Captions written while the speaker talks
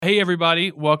Hey,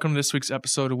 everybody. Welcome to this week's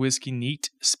episode of Whiskey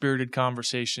Neat Spirited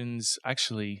Conversations.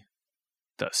 Actually,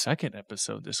 the second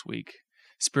episode this week.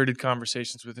 Spirited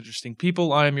Conversations with Interesting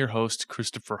People. I am your host,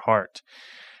 Christopher Hart.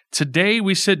 Today,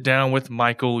 we sit down with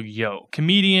Michael Yo,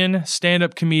 comedian,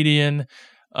 stand-up comedian,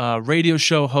 radio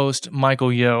show host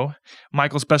Michael Yo.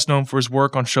 Michael's best known for his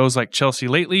work on shows like Chelsea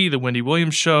Lately, The Wendy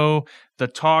Williams Show, The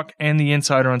Talk, and The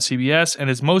Insider on CBS, and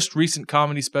his most recent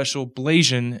comedy special,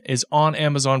 Blasian, is on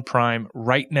Amazon Prime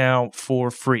right now for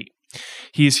free.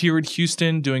 He is here in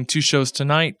Houston doing 2 shows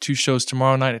tonight, 2 shows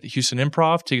tomorrow night at the Houston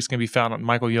Improv. Tickets can be found on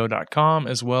michaelyo.com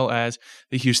as well as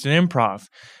the Houston Improv.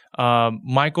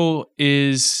 Michael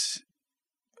is...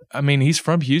 he's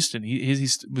from Houston. He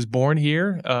was born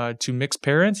here to mixed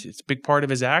parents. It's a big part of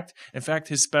his act. In fact,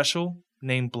 his special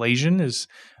named Blasian is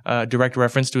a direct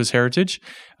reference to his heritage.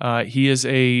 He is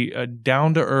a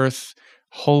down-to-earth,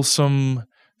 wholesome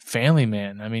family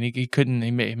man. I mean,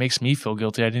 he makes me feel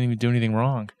guilty. I didn't even do anything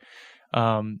wrong.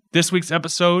 This week's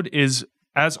episode is,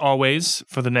 as always,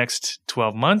 for the next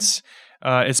 12 months.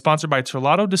 It's sponsored by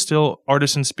Terlato Distill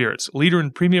Artisan Spirits, leader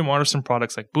in premium artisan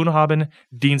products like Bunnahabhain,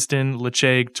 Deanston,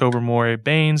 Lechaig, Tobermory,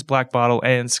 Baines, Black Bottle,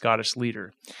 and Scottish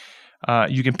Leader.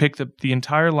 You can pick the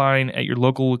entire line at your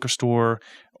local liquor store,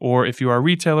 or if you are a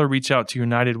retailer, reach out to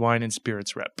United Wine and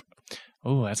Spirits rep.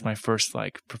 Oh, that's my first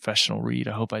professional read.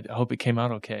 I hope it came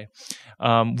out okay.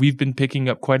 We've been picking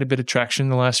up quite a bit of traction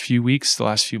the last few weeks, the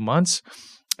last few months,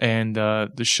 and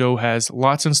the show has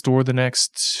lots in store. The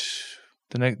next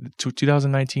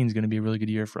 2019 is going to be a really good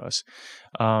year for us.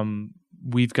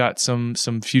 We've got some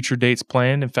future dates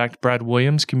planned. In fact,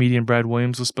 comedian Brad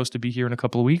Williams was supposed to be here in a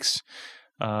couple of weeks.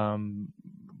 And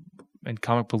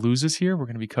Comic Palooza's here. We're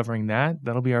going to be covering that.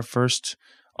 That'll be our first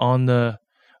on the...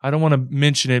 I don't want to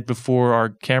mention it before our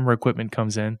camera equipment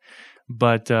comes in,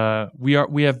 but we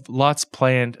have lots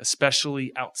planned,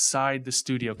 especially outside the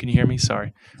studio. Can you hear me?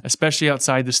 Sorry. Especially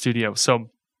outside the studio. So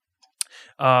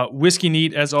Whiskey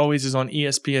Neat, as always, is on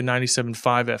ESPN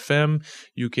 97.5 FM.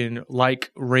 You can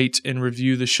rate, and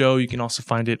review the show. You can also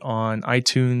find it on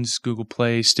iTunes, Google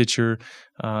Play, Stitcher,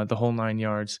 the whole 9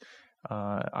 yards.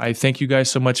 I thank you guys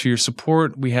so much for your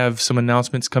support. We have some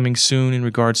announcements coming soon in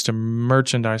regards to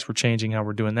merchandise. We're changing how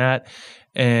we're doing that.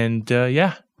 And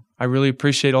I really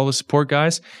appreciate all the support,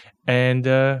 guys. And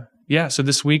so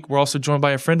this week we're also joined by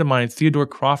a friend of mine, Theodore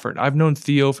Crawford. I've known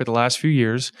Theo for the last few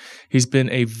years. He's been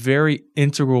a very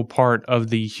integral part of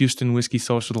the Houston Whiskey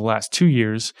Social the last 2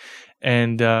 years.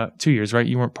 And 2 years, right?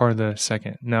 You weren't part of the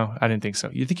second. No, I didn't think so.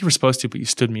 You think you were supposed to, but you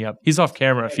stood me up. He's off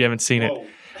camera if you haven't seen it.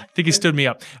 I think he stood me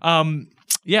up.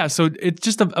 So it's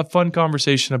just a fun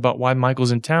conversation about why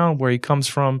Michael's in town, where he comes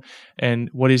from, and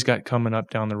what he's got coming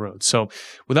up down the road. So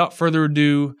without further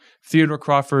ado, Theodore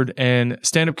Crawford and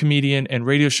stand-up comedian and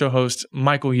radio show host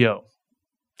Michael Yo.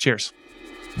 Cheers.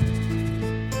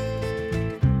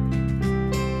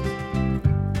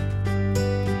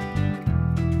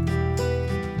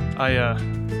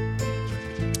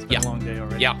 It's been a long day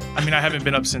already. Yeah. I haven't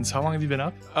been up since... How long have you been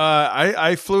up?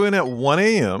 I flew in at 1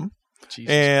 a.m.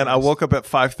 and I woke up at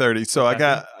 5:30. So I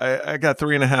got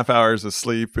 3.5 hours of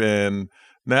sleep, and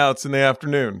now it's in the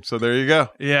afternoon. So there you go.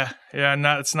 Yeah.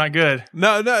 It's not good.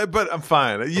 No, but I'm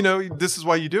fine. This is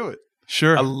why you do it.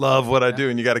 Sure. I love what I do,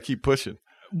 and you got to keep pushing.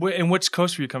 And which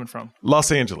coast were you coming from?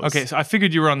 Los Angeles. Okay, so I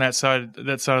figured you were on that side of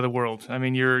the world.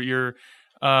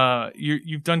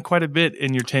 You've done quite a bit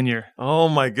in your tenure. Oh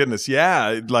my goodness.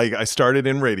 Yeah. I started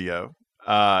in radio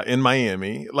in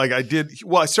Miami.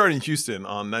 I started in Houston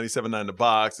on 97.9 The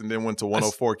Box, and then went to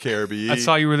 104 KRBE. I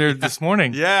saw you were there this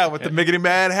morning. Yeah, with the Miggity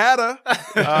Mad Hatter.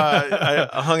 I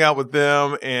hung out with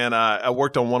them, and I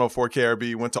worked on 104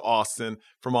 KRBE, went to Austin,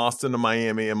 from Austin to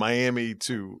Miami, and Miami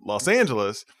to Los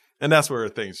Angeles, and that's where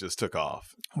things just took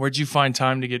off. Where'd you find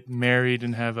time to get married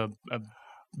and have a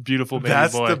beautiful baby boy?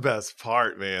 That's the best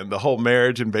part, man. The whole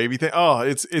marriage and baby thing. Oh,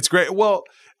 it's great. Well,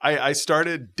 I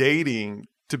started dating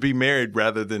to be married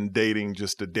rather than dating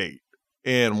just to date.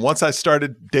 And once I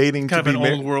started dating kind to of be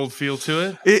an old world feel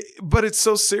to it. But it's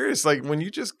so serious. When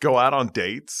you just go out on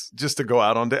dates, just to go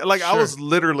out on dates. Sure. I was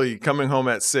literally coming home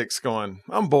at 6 going,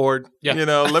 I'm bored. Yeah.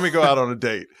 Let me go out on a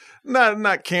date.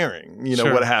 Not caring,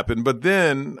 Sure. what happened. But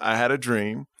then I had a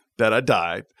dream that I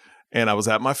died. And I was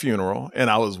at my funeral, and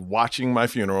I was watching my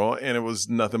funeral, and it was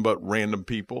nothing but random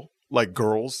people, like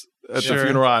girls at the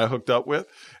funeral I hooked up with.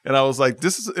 And I was like,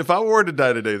 if I were to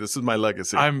die today, this is my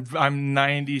legacy. I'm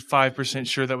 95%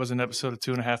 sure that was an episode of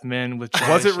 2.5 Men with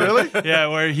Charlie. Was it really? Yeah,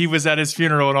 where he was at his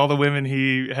funeral and all the women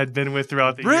he had been with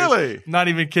throughout the years. Really? Not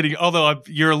even kidding. Although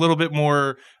you're a little bit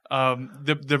more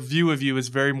The view of you is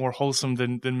very more wholesome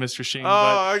than Mr. Sheen.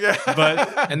 Oh, okay.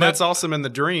 And that's awesome in the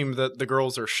dream that the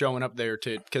girls are showing up there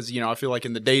too. Because, I feel like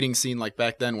in the dating scene, like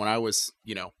back then when I was,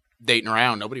 dating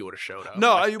around, nobody would have showed up.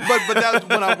 No, but that's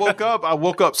when I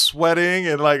woke up sweating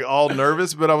and like all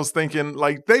nervous, but I was thinking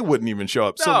like they wouldn't even show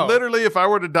up. So literally if I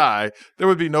were to die, there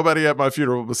would be nobody at my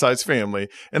funeral besides family.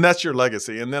 And that's your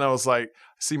legacy. And then I was like,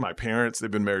 see my parents, they've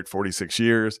been married 46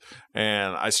 years,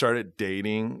 and I started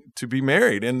dating to be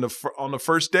married. And on the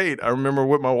first date, I remember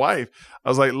with my wife, I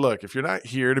was like, look, if you're not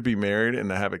here to be married and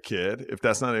to have a kid, if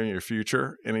that's not in your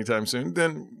future anytime soon,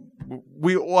 then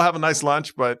we'll have a nice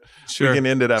lunch, but we can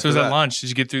end it after that. So is that lunch? Did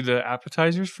you get through the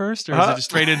appetizers first, or is it just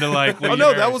straight into like? Oh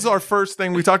no, that was our first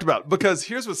thing we talked about. Because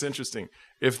here's what's interesting: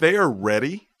 if they are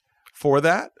ready for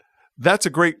that, that's a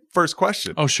great first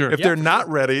question. Oh sure. If they're not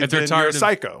ready, if they're then you're a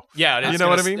psycho. Yeah, you know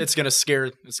what I mean. It's gonna scare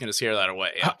that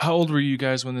away. Yeah. How old were you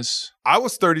guys when this? I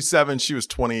was 37. She was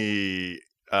 27.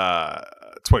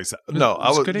 No, I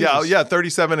was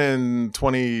 37 and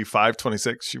 25,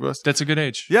 26 she was. That's a good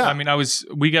age. Yeah. I mean,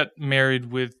 we got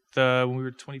married with when we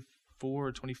were 24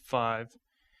 or 25.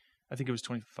 I think it was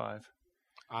 25.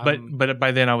 But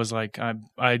by then I was like, I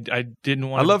didn't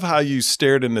want. I love how you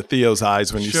stared into Theo's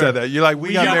eyes when you said that. You're like,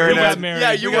 we got married.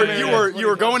 Yeah, you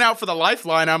were going out for the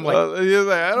lifeline. I'm like, you're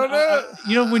like, I don't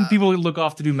know. When people look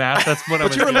off to do math, that's what I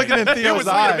was. But you were looking in Theo's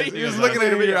eyes. He was looking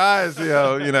into your eyes,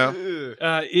 Theo.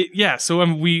 So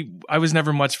I was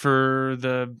never much for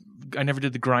I never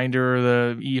did the Grindr or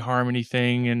the eHarmony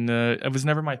thing, and it was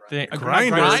never my thing.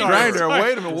 Grindr.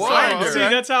 Wait a minute. Wow. See,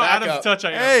 that's how out of touch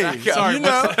I am. Hey, sorry.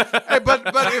 Hey,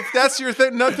 but if that's your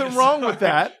thing, nothing wrong with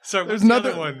that. Sorry, there's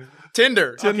nothing. One?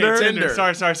 Tinder. Okay, Tinder.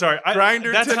 Sorry.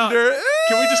 Grindr, Tinder.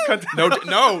 Can we just cut that?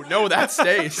 No, that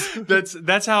stays.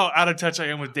 That's how out of touch I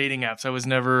am with dating apps. I was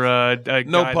never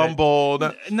no Bumble.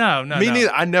 No. Me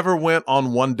neither. I never went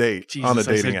on one date on a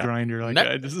dating app.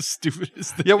 Grindr, this is the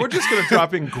stupidest thing. Yeah, we're just gonna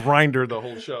drop in Grindr the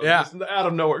whole show. Yeah, just out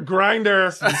of nowhere,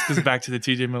 Grindr. This goes back to the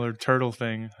TJ Miller turtle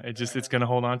thing. It's gonna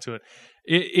hold on to it.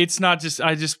 It's not just.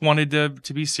 I just wanted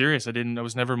to be serious. I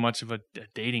was never much of a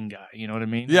dating guy. You know what I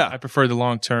mean? Yeah. I prefer the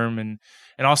long term, and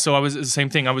also I was the same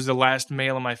thing. I was the last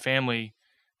male in my family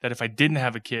that if I didn't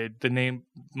have a kid,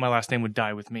 my last name would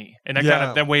die with me, and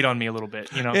that weighed on me a little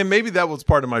bit. And maybe that was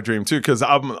part of my dream too, because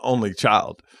I'm an only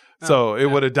child. So it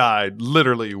would have died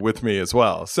literally with me as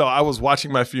well. So I was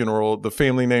watching my funeral, the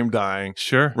family name dying,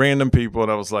 random people,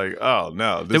 and I was like, "Oh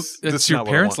no, this is your not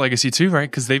parents' legacy too, right?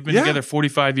 Because they've been together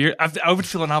 45 years. I would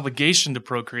feel an obligation to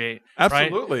procreate.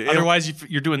 Absolutely. Right? Otherwise,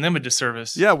 you're doing them a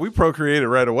disservice. Yeah, we procreated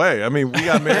right away. I mean, we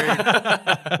got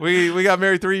married. we got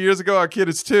married 3 years ago. Our kid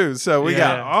is 2, so we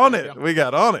got on it. We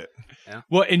got on it. Yeah.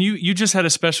 Well, and you just had a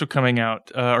special coming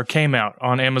out or came out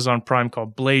on Amazon Prime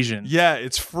called Blasian. Yeah,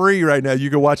 it's free right now. You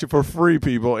can watch it for free,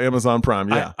 people. Amazon Prime.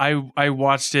 Yeah, I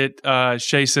watched it.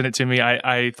 Shay sent it to me.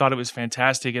 I thought it was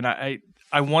fantastic, and I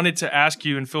wanted to ask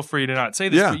you, and feel free to not say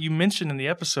this, but you mentioned in the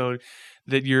episode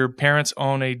that your parents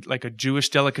own a Jewish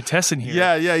delicatessen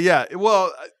here. Yeah.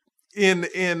 Well, in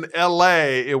LA,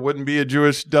 it wouldn't be a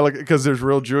Jewish delicatessen because there's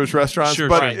real Jewish restaurants,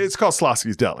 it's called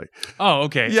Slosky's Deli. Oh,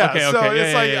 okay. Yeah, okay. So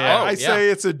it's I say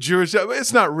it's a Jewish.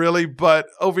 It's not really, but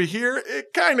over here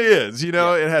it kind of is. It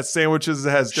has sandwiches,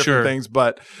 it has different things,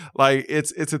 but like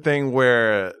it's a thing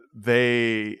where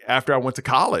after I went to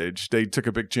college, they took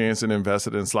a big chance and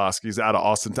invested in Slosky's out of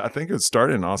Austin. I think it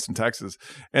started in Austin, Texas,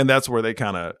 and that's where they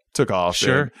kind of took off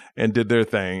and did their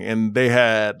thing. And they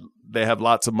had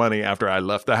lots of money after I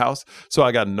left the house, so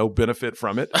I got no benefit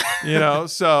from it.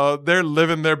 So they're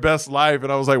living their best life,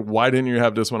 and I was like, why didn't you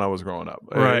have this when I was growing up?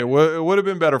 Right. It would have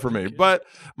been better for me, but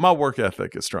my work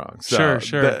ethic is strong. So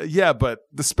sure. But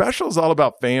the special is all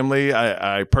about family.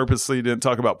 I purposely didn't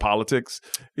talk about politics,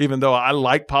 even though I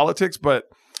like politics, but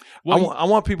I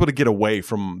want people to get away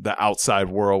from the outside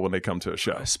world when they come to a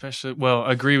show. Especially,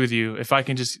 I agree with you. If I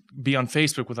can just be on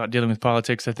Facebook without dealing with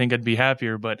politics, I think I'd be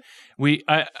happier. But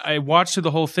I watched through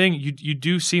the whole thing. You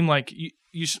do seem like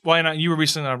you were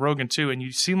recently on Rogan too, and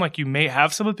you seem like you may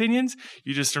have some opinions.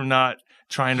 You just are not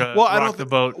trying to rock the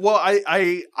boat. Well,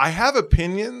 I have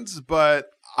opinions, but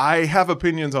I have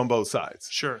opinions on both sides.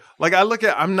 Sure. Like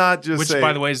I'm not just Which,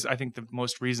 by the way, is I think the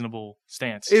most reasonable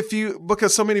stance.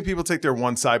 Because so many people take their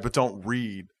one side but don't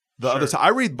read the other side. I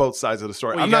read both sides of the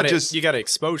story. Well, you got to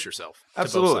expose yourself.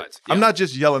 Absolutely. To both sides. Yeah. I'm not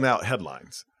just yelling out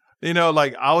headlines.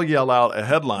 I'll yell out a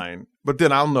headline, but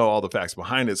then I'll know all the facts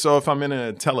behind it. So if I'm in an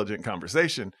intelligent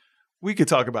conversation, we could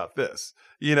talk about this.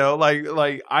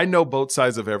 Like I know both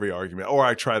sides of every argument, or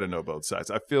I try to know both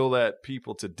sides. I feel that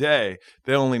people today,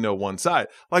 they only know one side.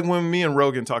 Like when me and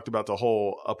Rogan talked about the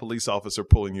whole a police officer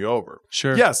pulling you over.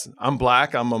 Sure. Yes, I'm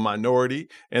black, I'm a minority,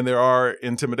 and there are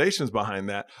intimidations behind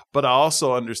that. But I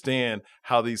also understand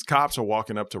how these cops are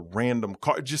walking up to random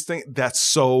cars. Just think that's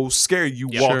so scary. You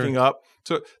walking up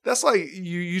to, that's like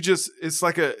you just, it's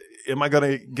like am I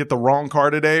going to get the wrong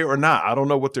car today or not? I don't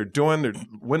know what they're doing. Their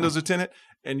windows are tinted.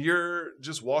 And you're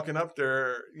just walking up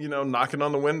there, knocking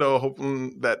on the window,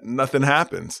 hoping that nothing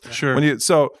happens. Sure.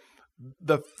 So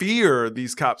the fear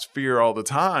these cops fear all the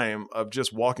time of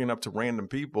just walking up to random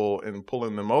people and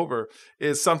pulling them over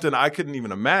is something I couldn't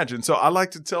even imagine. So I like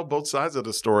to tell both sides of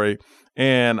the story.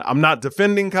 And I'm not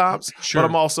defending cops, but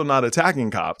I'm also not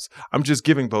attacking cops. I'm just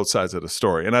giving both sides of the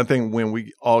story. And I think when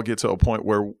we all get to a point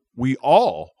where we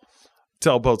all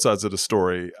tell both sides of the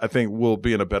story, I think we'll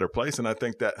be in a better place. And I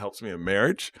think that helps me in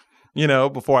marriage.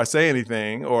 Before I say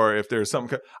anything, or if there's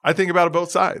something, I think about it both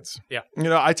sides. Yeah.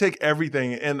 I take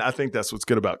everything, and I think that's what's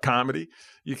good about comedy.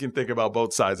 You can think about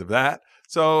both sides of that.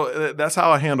 So that's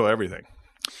how I handle everything.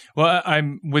 Well,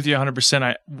 I'm with you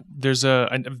 100%.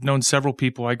 I've known several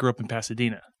people. I grew up in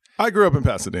Pasadena.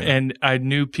 And I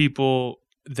knew people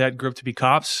that grew up to be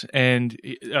cops, and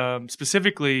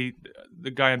specifically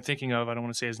the guy I'm thinking of, I don't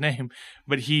want to say his name,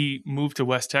 but he moved to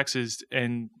West Texas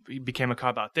and he became a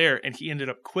cop out there, and he ended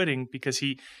up quitting because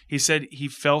he said he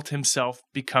felt himself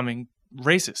becoming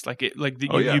racist.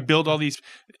 You build all these.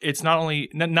 It's not only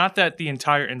not that the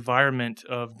entire environment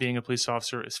of being a police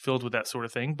officer is filled with that sort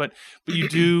of thing, but you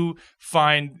do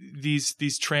find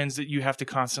these trends that you have to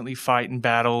constantly fight and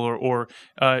battle, or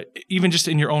even just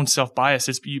in your own self bias.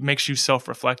 It makes you self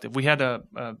reflective. We had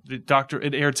the doctor.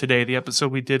 It aired today. The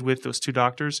episode we did with those two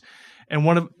doctors, and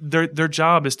one of their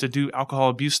job is to do alcohol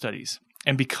abuse studies.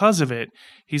 And because of it,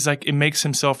 he's like, it makes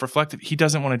him self-reflective. He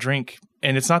doesn't want to drink.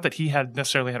 And it's not that he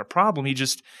necessarily had a problem.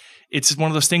 It's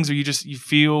one of those things where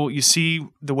you see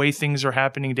the way things are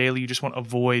happening daily. You just want to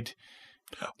avoid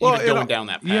going down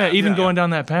that path. Yeah, going down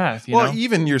that path.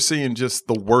 Even you're seeing just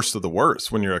the worst of the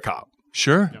worst when you're a cop.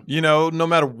 Sure. No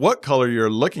matter what color you're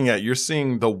looking at, you're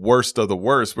seeing the worst of the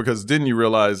worst, because didn't you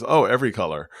realize, every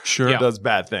color does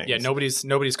bad things. Yeah,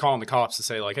 nobody's calling the cops to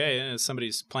say like, hey,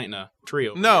 somebody's planting a tree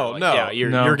over No. Yeah,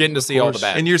 you're getting to see all the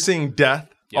bad. And you're seeing death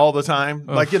all the time,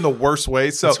 like in the worst way.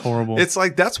 So it's horrible. It's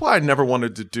like, that's why I never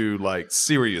wanted to do like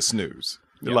serious news.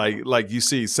 Yeah. Like you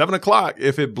see 7:00,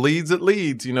 if it bleeds, it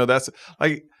leads. That's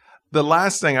like the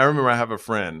last thing I remember. I had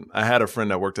a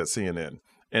friend that worked at CNN.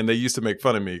 And they used to make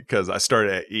fun of me because I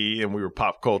started at E and we were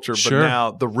pop culture. But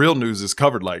now the real news is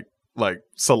covered like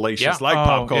salacious,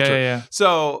 pop culture. Yeah.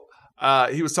 So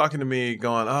he was talking to me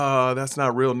going, that's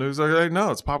not real news. I was like,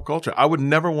 no, it's pop culture. I would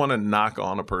never want to knock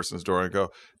on a person's door and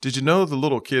go, did you know the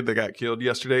little kid that got killed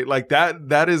yesterday? Like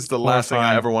that is the last thing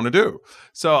I ever want to do.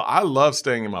 So I love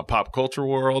staying in my pop culture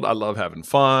world. I love having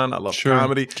fun. I love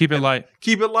comedy. Keep it light.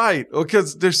 Keep it light,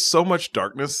 because there's so much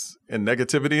darkness and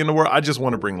negativity in the world. I just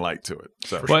want to bring light to it.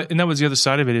 So. Well, and that was the other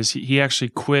side of it, is he actually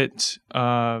quit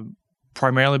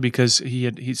primarily because he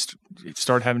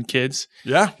started having kids.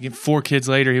 Yeah. 4 kids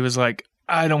later, he was like,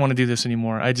 I don't want to do this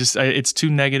anymore. It's too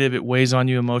negative. It weighs on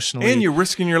you emotionally. And you're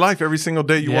risking your life every single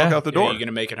day you walk out the door. You're going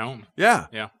to make it home. Yeah.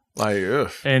 Yeah. Like,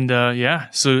 ugh. And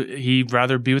so he'd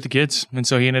rather be with the kids. And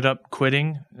so he ended up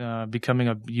quitting, becoming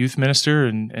a youth minister,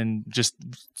 and just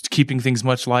keeping things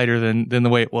much lighter than the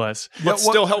way it was. But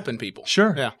still helping people.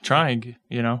 Sure. Yeah. Trying,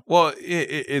 Well,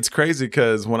 it's crazy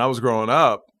because when I was growing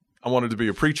up, I wanted to be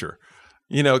a preacher.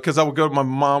 Because my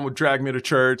mom would drag me to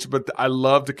church, but I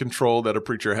loved the control that a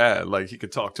preacher had. Like, he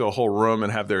could talk to a whole room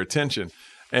and have their attention.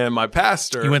 And my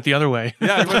pastor... You went the other way.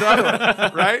 Yeah, he went the other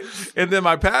way, right? And then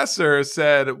my pastor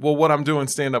said, well, what I'm doing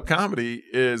stand-up comedy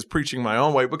is preaching my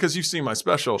own way, because you've seen my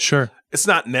special. Sure. It's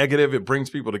not negative. It brings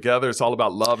people together. It's all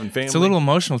about love and family. It's a little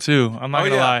emotional, too. I'm not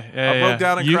going to lie. I broke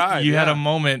down and cried. You had a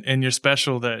moment in your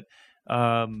special that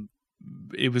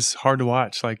it was hard to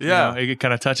watch. Like, it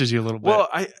kind of touches you a little bit. Well,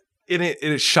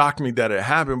 it shocked me that it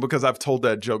happened, because I've told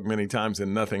that joke many times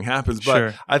and nothing happens.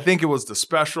 But I think it was the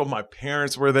special. My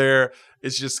parents were there.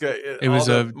 It's just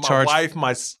my wife,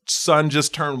 my son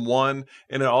just turned 1,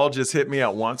 and it all just hit me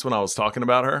at once when I was talking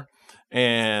about her.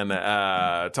 And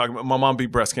talking about my mom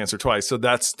beat breast cancer twice, so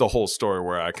that's the whole story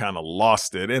where I kind of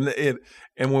lost it.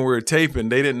 And when we were taping,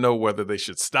 they didn't know whether they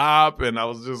should stop, and I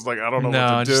was just like, I don't know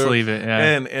what to do. Just leave it.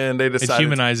 Yeah. And they decided it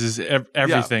humanizes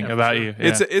everything about you.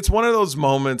 Yeah. It's one of those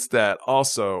moments that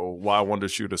also why I wanted to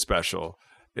shoot a special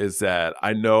is that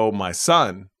I know my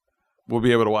son will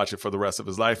be able to watch it for the rest of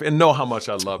his life and know how much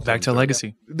I love him. Back to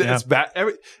legacy. It's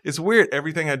it's weird.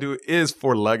 Everything I do is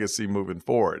for legacy moving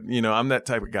forward. You know, I'm that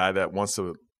type of guy that wants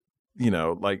to, you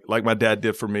know, like my dad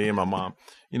did for me and my mom,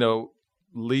 you know,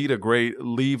 leave a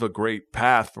great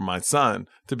path for my son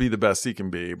to be the best he can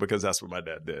be, because that's what my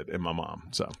dad did and my mom.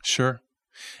 So sure.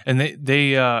 And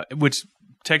they which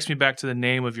takes me back to the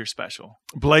name of your special.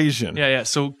 Blasian. Yeah.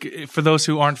 So for those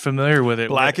who aren't familiar with it.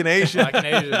 Black and Asian.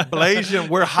 Blasian.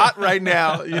 We're hot right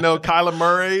now. You know, Kyler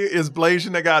Murray is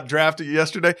Blasian that got drafted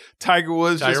yesterday. Tiger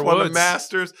Woods just won the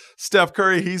Masters. Steph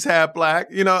Curry, he's half black.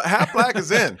 You know, half black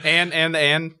is in. and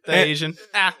the Asian.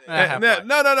 Half black.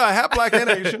 No. Half black and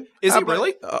Asian. Is he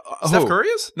really? Steph Curry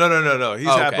is? No. He's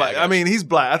half black. I mean, he's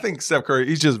black. I think Steph Curry,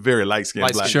 he's just very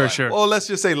light-skinned black. Sure. Well, let's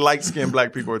just say light-skinned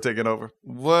black people are taking over.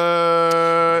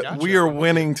 What? Gotcha. We are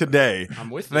winning today. I'm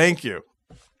with you. Thank you.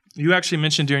 You actually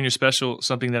mentioned during your special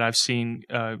something that I've seen,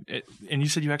 and you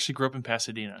said you actually grew up in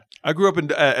Pasadena. I grew up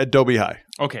at Dobie High.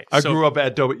 Okay. I grew up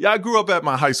at Dobie. Yeah, I grew up at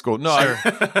my high school. No, sure.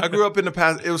 I grew up in the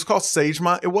past. It was called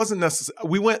Sagemont. It wasn't necessary.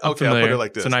 We went, okay, I'll put it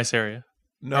like this. It's a nice area.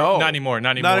 No. Not anymore.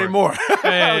 Yeah.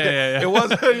 Yeah. It was.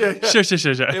 Yeah. Sure.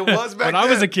 It was back when then. I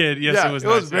was a kid, yes, it was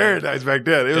nice. It was very nice back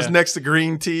then. It was next to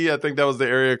Green Tea. I think that was the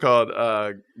area called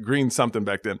Green something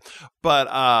back then. But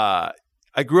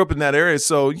I grew up in that area,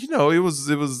 so you know it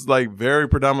was like very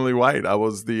predominantly white. I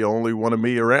was the only one of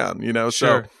me around, you know.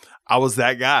 Sure. So I was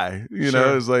that guy, you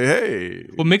know. It's like, hey.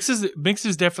 Well, mix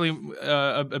is definitely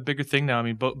a bigger thing now. I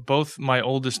mean, both my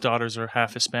oldest daughters are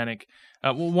half Hispanic.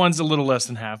 Well, one's a little less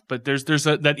than half, but there's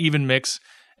that even mix,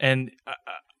 and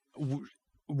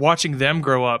watching them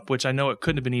grow up, which I know it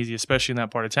couldn't have been easy, especially in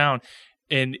that part of town.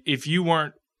 And if you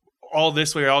weren't all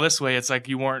this way or all this way, it's like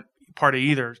you weren't part of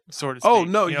either, sort of. Oh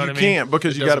no, you can't,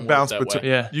 because you got to bounce between.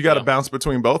 You got to bounce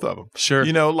between both of them. Sure.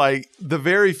 You know, like the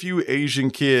very few Asian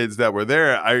kids that were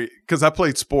there, because I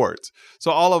played sports,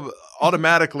 so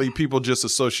automatically people just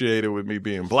associated with me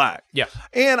being black. Yeah.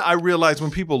 And I realized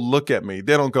when people look at me,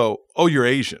 they don't go, "Oh, you're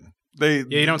Asian."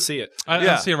 You don't see it. I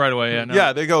don't see it right away. Yeah. No.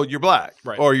 Yeah, they go, "You're black,"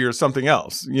 right, or "You're something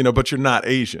else," you know, but you're not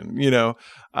Asian. You know,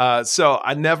 so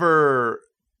I never.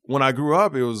 When I grew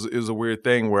up, it was a weird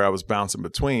thing where I was bouncing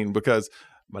between, because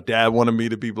my dad wanted me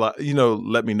to be black, you know,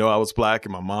 let me know I was black,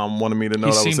 and my mom wanted me to know I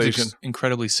was Asian. He seems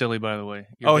incredibly silly, by the way.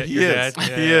 He is.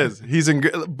 Yeah. He is.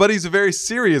 But he's a very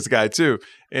serious guy too.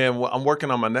 And I'm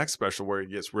working on my next special where he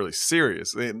gets really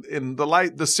serious in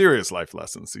the serious life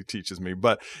lessons he teaches me.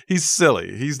 But he's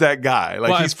silly. He's that guy.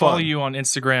 Like, he's fun. I follow you on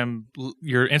Instagram,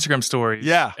 your Instagram stories.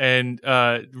 Yeah. And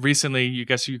recently, you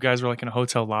guys were like in a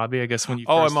hotel lobby, I guess, when you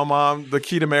and my mom, the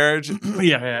key to marriage.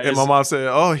 Yeah. And my mom said,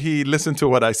 "Oh, he listened to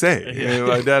what I say." And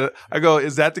my dad, I go,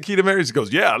 "Is that the key to marriage?" He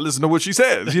goes, "Yeah, listen to what she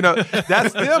says." You know,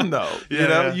 that's them though. You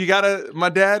know, you gotta. My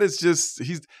dad is just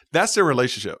that's their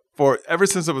relationship. Ever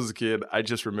since I was a kid, I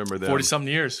just remember them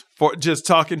 40-something years for just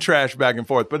talking trash back and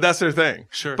forth. But that's their thing.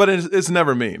 Sure. But it's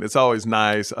never mean. It's always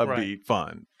nice, upbeat,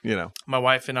 fun. You know. My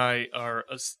wife and I are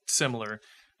similar.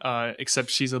 Except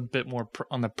she's a bit more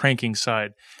on the pranking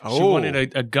side. She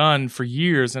wanted a gun for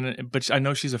years, but I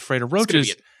know she's afraid of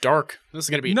roaches. This is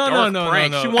going to be a dark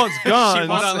prank. She wants guns.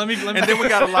 Let me. And then we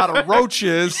got a lot of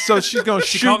roaches, so she's going to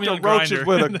shoot the roaches Grindr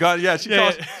with a gun. Yeah,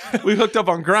 we hooked up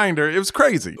on Grindr. It was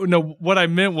crazy. No, what I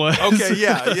meant was... Okay,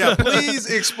 yeah. Please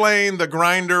explain the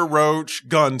Grindr roach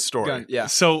gun story. Yeah.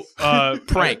 So,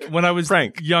 prank. When I was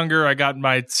younger, I got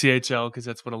my CHL, because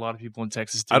that's what a lot of people in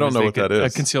Texas do. I don't know what that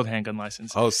is. A concealed handgun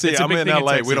license. Oh, see, I'm in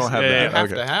LA. We don't have that. You have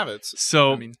to have it.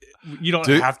 So, you don't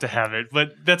have to have it,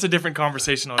 but that's a different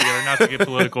conversation altogether, not to get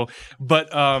political.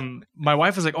 But my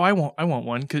wife was like, "Oh, I want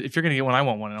one, because if you're going to get one, I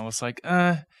want one." And I was like,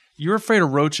 "You're afraid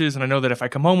of roaches, and I know that if I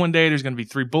come home one day, there's going to be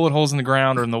 3 bullet holes in the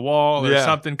ground or in the wall or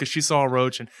something," because she saw a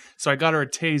roach. And so I got her a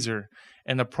taser.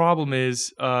 And the problem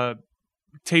is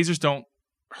tasers don't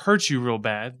hurt you real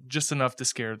bad, just enough to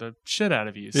scare the shit out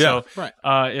of you. Yeah.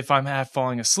 So if I'm half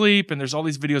falling asleep, and there's all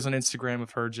these videos on Instagram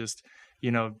of her just,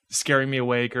 scaring me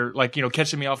awake, or like,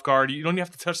 catching me off guard. You don't even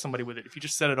have to touch somebody with it. If you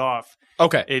just set it off.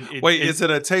 Okay. Is it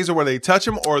a taser where they touch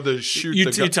them, or the shoot?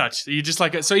 You touch. You just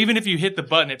like, so even if you hit the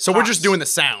button, it So pops. we're just doing the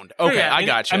sound. Okay, Yeah, I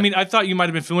got you. I mean, I thought you might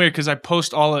have been familiar, because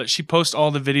she posts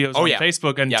all the videos on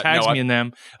Facebook and tags me in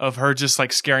them of her just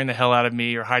like scaring the hell out of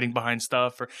me or hiding behind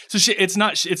stuff. It's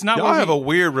not. Y'all have a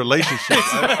weird relationship.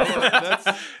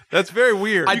 That's very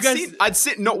weird. I'd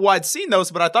seen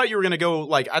those, but I thought you were gonna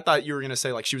go I thought you were gonna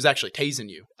say she was actually tasing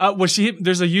you.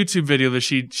 There's a YouTube video that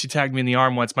she tagged me in the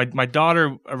arm once. My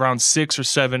daughter, around 6 or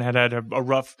 7, had a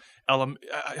rough element.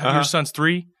 Your son's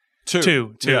 3?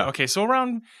 2. Yeah. Okay, so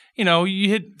around, you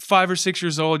hit 5 or 6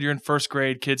 years old, you're in first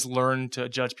grade. Kids learn to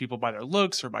judge people by their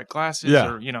looks or by glasses,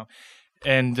 or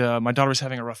and my daughter was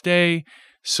having a rough day,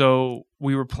 so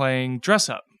we were playing dress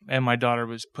up, and my daughter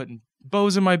was putting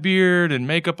bows in my beard and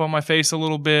makeup on my face a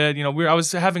little bit. You know, I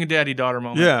was having a daddy-daughter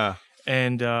moment. Yeah.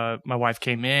 And my wife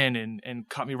came in and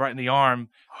caught me right in the arm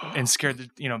and scared,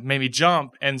 made me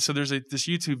jump. And so there's this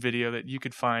YouTube video that you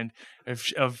could find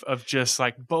of just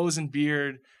like bows and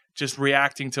beard, just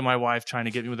reacting to my wife trying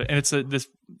to get me with it. And it's this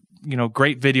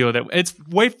great video that it's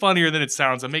way funnier than it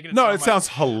sounds. I'm making it sounds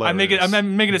hilarious.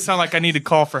 I'm making it sound like I need to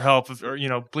call for help or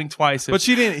blink twice. But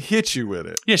she didn't hit you with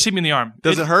it. Yeah, she hit me in the arm.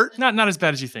 Does it hurt? Not as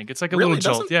bad as you think. It's like a Really?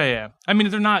 little jolt. Yeah. I mean,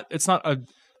 it's not a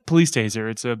police taser.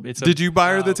 It's a. Did you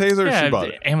buy her the taser? Or yeah, she bought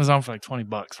it? Amazon for like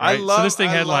 $20. Right? So this thing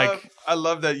had I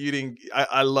love that you didn't.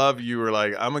 I love you were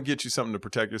like, I'm gonna get you something to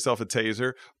protect yourself, a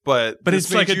taser. But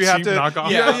it's like a cheap knockoff.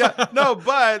 Yeah. No,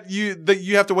 but you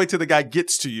have to wait till the guy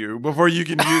gets to you before you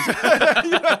can use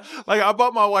it. Like I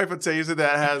bought my wife a taser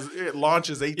that it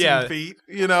launches 18 feet.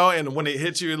 And when it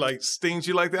hits you, it like stings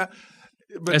you like that.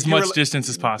 But as much distance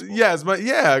as possible. Yes, but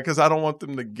because I don't want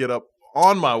them to get up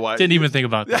on my wife. Didn't even think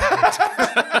about that.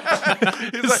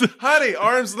 He's like, honey,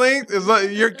 arm's length is like,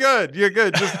 you're good.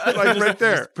 Just like right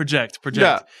there. Just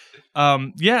project.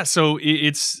 Yeah. So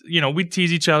it's, we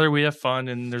tease each other, we have fun,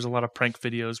 and there's a lot of prank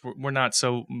videos. We're not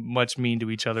so much mean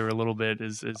to each other a little bit.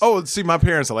 Oh, see, my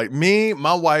parents are like me.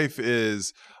 My wife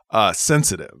is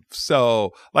sensitive.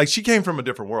 So like she came from a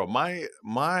different world.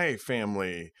 My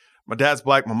family, my dad's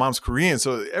black, my mom's Korean.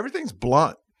 So everything's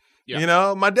blunt.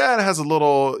 Yeah. My dad has a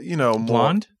little,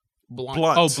 blonde?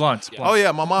 Blunt. Oh, blunt. Yeah. Oh,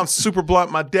 yeah. My mom's super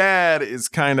blunt. My dad is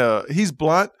he's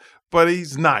blunt, but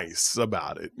he's nice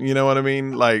about it. You know what I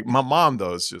mean? Like my mom,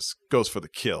 though, just goes for the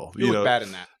kill. You look bad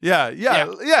in that. Yeah.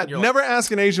 Never ask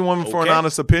an Asian woman for an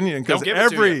honest opinion because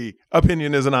every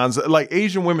opinion is an honest. Like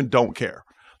Asian women don't care.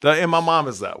 And my mom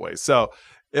is that way. So.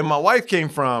 And my wife came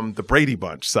from the Brady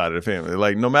Bunch side of the family.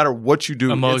 Like, no matter what you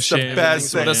do, emotion, it's the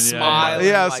best thing. The smile.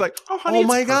 Yeah, it's like, oh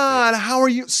my God, how are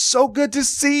you? So good to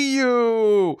see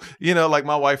you. Like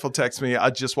my wife will text me.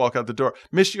 I just walk out the door.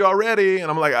 Miss you already. And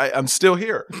I'm like, I'm still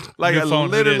here. Like,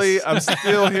 I'm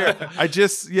still here.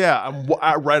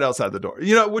 I'm right outside the door.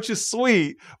 Which is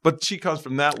sweet, but she comes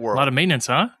from that world. A lot of maintenance,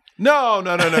 huh? No.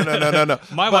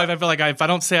 My wife, I feel like if I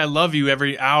don't say I love you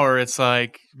every hour, it's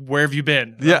like, where have you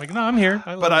been? Yeah. I'm like, no, I'm here.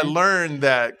 I learned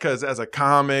that because as a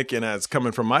comic and as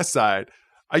coming from my side,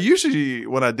 I usually,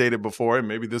 when I dated before, and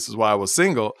maybe this is why I was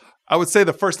single, I would say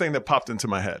the first thing that popped into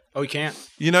my head. Oh, you can't?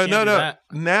 No.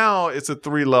 Now it's a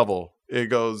 3-level. It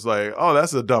goes like, oh,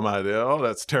 that's a dumb idea. Oh,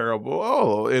 that's terrible.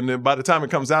 Oh, and then by the time it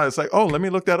comes out, it's like, oh, let me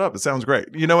look that up. It sounds great.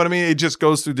 You know what I mean? It just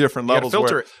goes through different levels. Got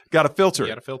to filter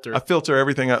it. I filter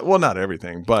everything. Well, not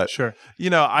everything, but sure.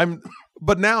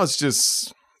 But now it's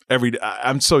just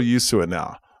I'm so used to it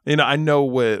now. I know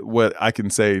what I can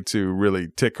say to really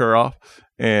tick her off.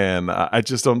 And I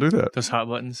just don't do that. Those hot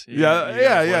buttons.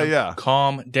 Yeah.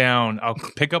 Calm down. I'll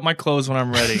pick up my clothes when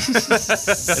I'm ready.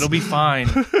 It'll be fine.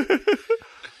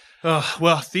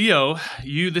 Well, Theo,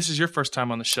 this is your first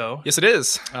time on the show. Yes, it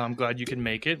is. I'm glad you can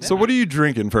make it. So what are you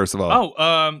drinking, first of all?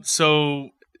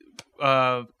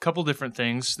 A couple different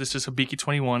things. This is Hibiki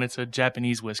 21. It's a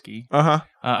Japanese whiskey. Uh-huh.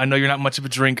 I know you're not much of a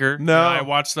drinker. No. I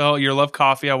watched your Love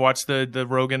Coffee. I watched the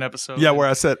Rogan episode. Yeah, where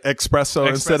I said espresso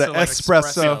instead of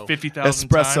espresso. 50,000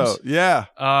 espresso. times.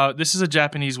 Yeah. This is a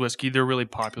Japanese whiskey. They're really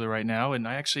popular right now, and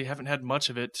I actually haven't had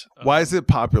much of it. Why is it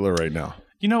popular right now?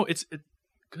 It's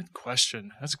good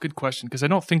question. That's a good question because I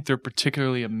don't think they're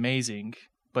particularly amazing,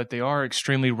 but they are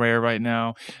extremely rare right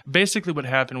now. Basically, what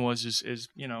happened was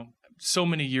so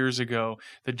many years ago,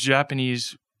 the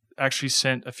Japanese actually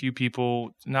sent a few people,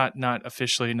 not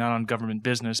officially, not on government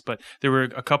business, but there were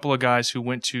a couple of guys who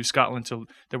went to Scotland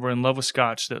that were in love with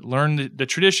Scotch, that learned the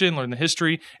tradition, learned the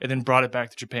history, and then brought it back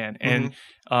to Japan.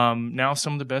 Mm-hmm. And now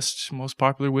some of the best, most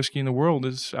popular whiskey in the world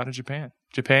is out of Japan.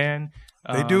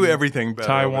 They do everything better.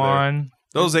 Taiwan.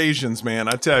 Those Asians, man,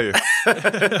 I tell you.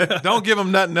 Don't give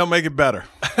them nothing, they'll make it better.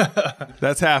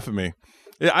 That's half of me.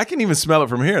 Yeah, I can even smell it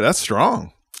from here. That's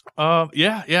strong.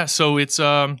 Yeah. So it's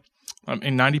in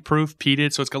 90 proof,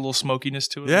 peated, so it's got a little smokiness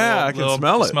to it. Yeah, I can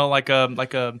smell it. Smell like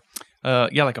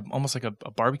almost like a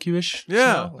barbecue-ish.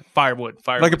 Yeah, smell. Like firewood,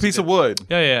 like a piece of wood.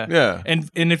 Yeah. And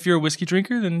if you're a whiskey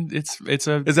drinker, then it's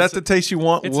a. Is that the taste you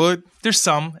want? Wood. There's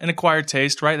an acquired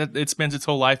taste, right? It spends its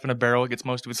whole life in a barrel. It gets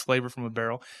most of its flavor from a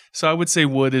barrel. So I would say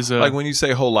wood is like when you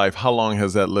say whole life, how long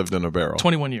has that lived in a barrel?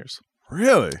 21 years.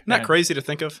 Really? Isn't that crazy to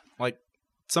think of? Like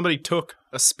somebody took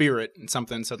a spirit and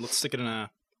something and said, let's stick it in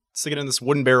this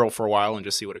wooden barrel for a while and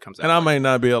just see what it comes out. And I may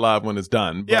not be alive when it's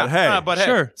done. But hey,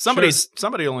 sure,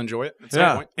 somebody will enjoy it at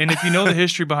some point. And if you know the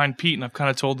history behind peat, and I've kind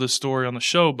of told this story on the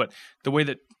show, but the way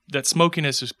that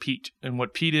smokiness is peat, and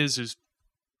what peat is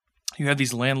you have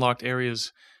these landlocked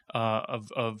areas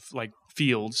of like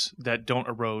fields that don't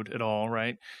erode at all,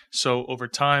 right? So over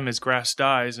time, as grass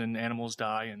dies and animals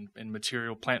die and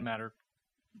material plant matter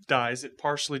dies, it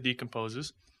partially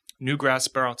decomposes. New grass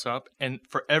sprouts up, and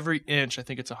for every inch, I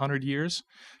think it's 100 years.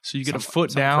 So you get a foot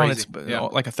down, crazy.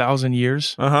 it's like 1,000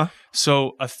 years.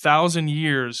 So 1,000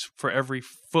 years for every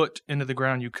foot into the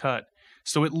ground you cut.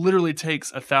 So it literally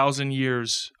takes 1,000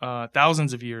 years,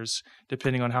 thousands of years,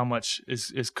 depending on how much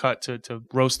is cut to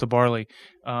roast the barley,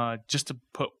 just to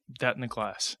put that in the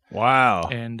glass. Wow.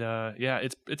 And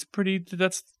it's pretty.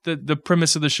 That's the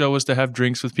premise of the show is to have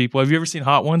drinks with people. Have you ever seen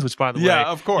Hot Ones? Which, by the way,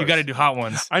 of course, you got to do Hot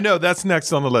Ones. I know that's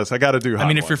next on the list. I got to do Hot Ones. I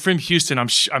mean, if you're from Houston,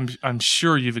 I'm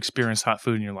sure you've experienced hot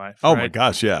food in your life. Oh right? my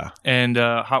gosh, yeah. And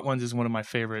Hot Ones is one of my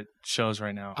favorite shows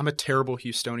right now. I'm a terrible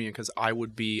Houstonian because I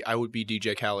would be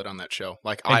DJ Khaled on that show.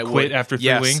 Like and I quit would after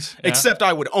 3 wings. Yeah. Except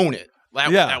I would own it.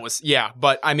 That was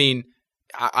But I mean,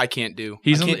 I can't do.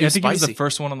 I think he was the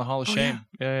first one on the Hall of Shame.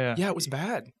 Yeah, it was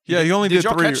bad. Yeah, he only did 3.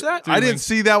 Did y'all catch that? I didn't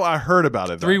see that. I heard about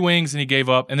it. 3 wings, and he gave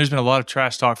up. And there's been a lot of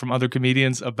trash talk from other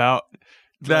comedians about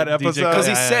that episode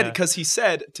because he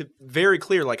said to very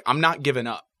clear, like, I'm not giving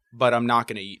up, but I'm not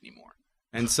going to eat anymore.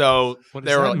 And so what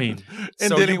does that mean? And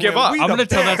so you give up. I'm going to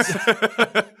tell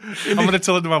that. I'm going to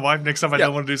tell it to my wife next time I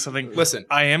don't want to do something. Listen,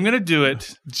 I am going to do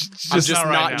it. I'm just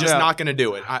not going to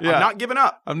do it. I'm not giving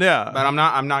up. But I'm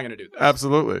not going to do that.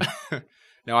 Absolutely.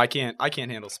 No, I can't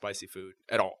handle spicy food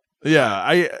at all.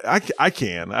 Yeah, I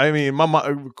can. I mean,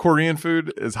 my Korean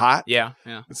food is hot. Yeah.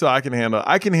 So I can handle.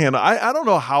 I don't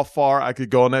know how far I could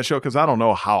go on that show because I don't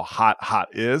know how hot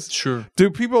is. Sure. Do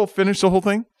people finish the whole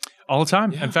thing? All the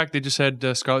time. Yeah. In fact, they just had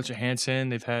Scarlett Johansson.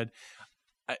 They've had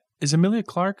is Emilia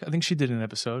Clarke? I think she did an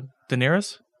episode.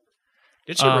 Daenerys.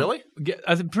 Did she really?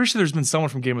 I'm pretty sure there's been someone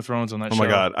from Game of Thrones on that show. Oh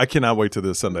my god, I cannot wait till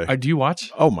this Sunday. Do you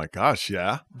watch? Oh my gosh,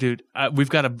 yeah, dude. We've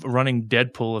got a running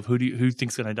Deadpool of who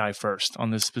thinks going to die first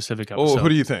on this specific episode. Oh, who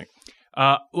do you think?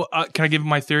 Can I give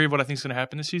my theory of what I think is going to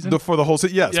happen this season? For the whole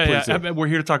season? Yes, please. Yeah. We're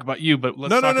here to talk about you, but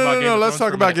let's talk about Game of Thrones. Let's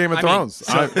talk about Game of Thrones.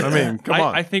 I mean, come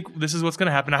on. I think this is what's going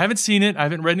to happen. I haven't seen it. I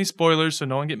haven't read any spoilers, so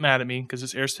no one get mad at me because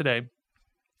this airs today.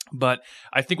 But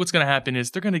I think what's going to happen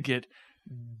is they're going to get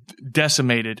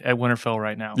decimated at Winterfell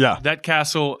right now. Yeah. That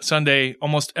castle, Sunday,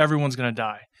 almost everyone's going to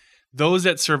die. Those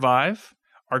that survive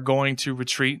are going to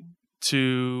retreat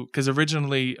because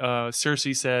originally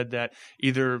Cersei said that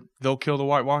either they'll kill the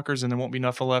White Walkers and there won't be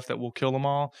enough left that will kill them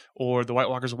all, or the White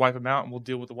Walkers will wipe them out and we'll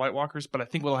deal with the White Walkers. But I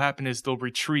think what will happen is they'll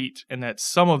retreat and that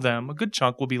some of them, a good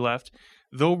chunk, will be left.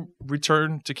 They'll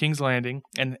return to King's Landing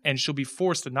and she'll be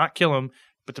forced to not kill them,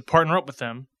 but to partner up with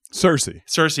them. Cersei,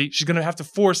 she's going to have to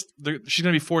she's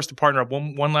going to be forced to partner up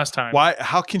one last time. Why?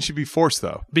 How can she be forced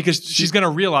though? Because she's going to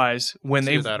realize when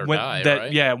it's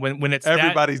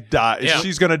everybody's die. Yeah.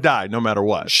 She's going to die no matter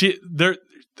what.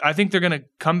 I think they're going to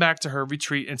come back to her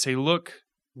retreat and say, "Look,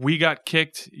 we got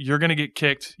kicked. You're going to get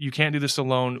kicked. You can't do this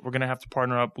alone. We're going to have to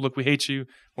partner up. Look, we hate you.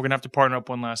 We're going to have to partner up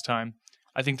one last time."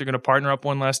 I think they're going to partner up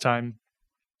one last time.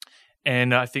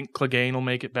 And I think Clegane will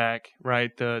make it back,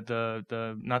 right?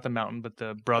 The not the Mountain, but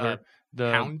the brother,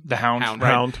 the Hound.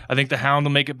 I think the Hound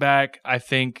will make it back. I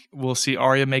think we'll see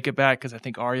Arya make it back because I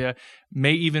think Arya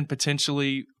may even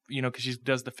potentially, because she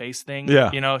does the face thing.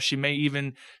 Yeah. She may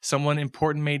even someone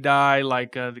important may die,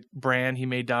 like Bran. He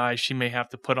may die. She may have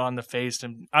to put on the face,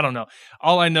 and I don't know.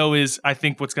 All I know is I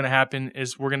think what's going to happen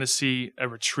is we're going to see a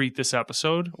retreat this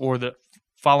episode or the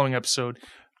following episode.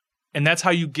 And that's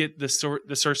how you get the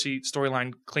Cersei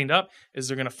storyline cleaned up, is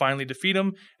they're going to finally defeat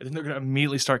them, and then they're going to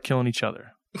immediately start killing each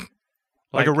other.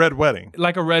 like a red wedding.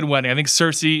 Like a red wedding. I think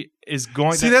Cersei is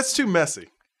going See, that's too messy.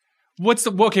 What's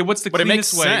the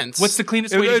cleanest way? What's the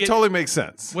cleanest way? It totally makes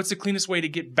sense. What's the cleanest way to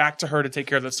get back to her to take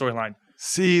care of that storyline?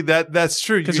 See, that's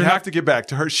true. You have to get back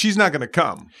to her. She's not going to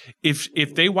come.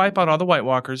 If they wipe out all the White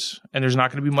Walkers and there's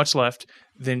not going to be much left,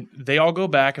 then they all go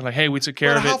back and hey, we took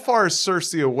care of it. How far is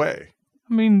Cersei away?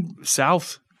 I mean,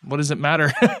 south. What does it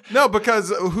matter? No, because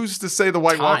who's to say the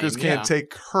White Walkers can't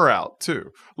take her out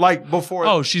too? Like before.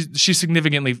 Oh, she's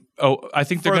significantly. Oh, I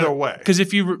think they're further gonna, away. Because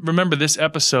if you remember this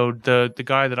episode, the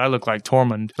guy that I look like,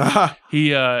 Tormund,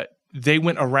 they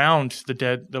went around the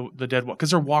dead because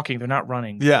they're walking, they're not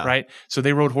running. Yeah. Right. So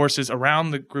they rode horses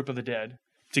around the group of the dead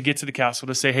to get to the castle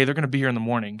to say, hey, they're going to be here in the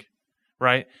morning.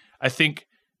 Right. I think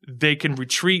they can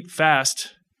retreat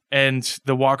fast, and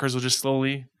the walkers will just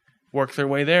slowly work their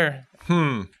way there.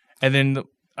 And then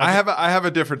I have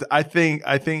a different. I think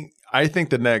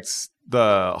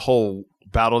the whole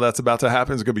battle that's about to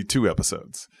happen is going to be 2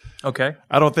 episodes. Okay.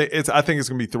 I think it's going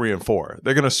to be 3 and 4.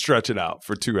 They're going to stretch it out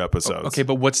for 2 episodes. Okay,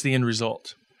 but what's the end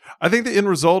result? I think the end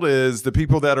result is the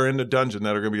people that are in the dungeon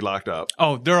that are going to be locked up.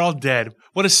 Oh, they're all dead.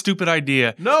 What a stupid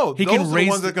idea. No, he those can are raise the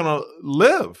ones that are going to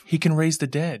live. He can raise the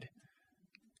dead.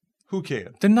 Who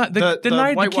can? The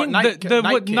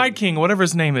Night King, whatever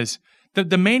his name is.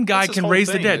 The main guy can raise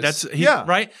the dead.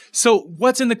 Right? So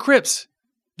what's in the crypts?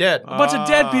 Dead. A bunch of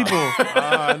dead people.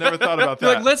 I never thought about that.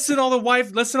 Like, let's send all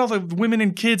the women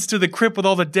and kids to the crypt with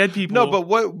all the dead people. No,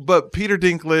 but Peter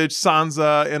Dinklage,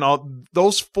 Sansa, and all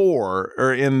those 4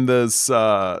 are in this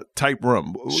type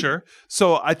room. Sure.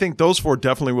 So I think those 4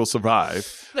 definitely will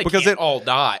survive. They can't all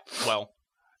die. Well,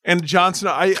 and Jon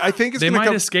Snow, I think it's they going to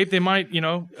might escape. They might,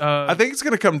 I think it's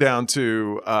going to come down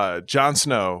to Jon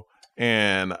Snow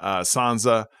and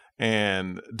Sansa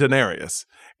and Daenerys,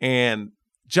 and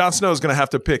Jon Snow is going to have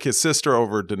to pick his sister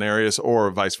over Daenerys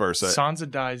or vice versa. Sansa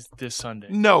dies this Sunday.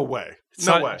 No way.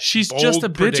 No way. She's just a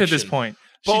bitch at this point.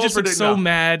 She just looks so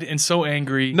mad and so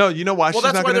angry. No, you know why? Well,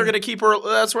 that's why they're going to keep her.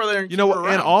 That's why they're. You know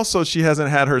what? And also, she hasn't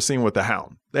had her scene with the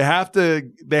Hound. They have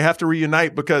to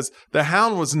reunite because the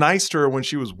Hound was nice to her when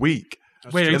she was weak.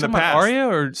 Wait, are you talking about Arya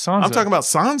or Sansa? I'm talking about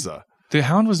Sansa. The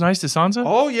Hound was nice to Sansa?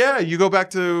 Oh, yeah. You go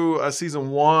back to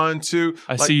season 1, 2.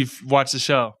 I see you've watched the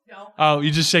show. No. Oh,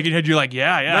 you just shaking your head. You're like, he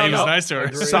was nice to her.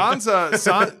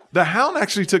 Sansa, the Hound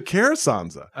actually took care of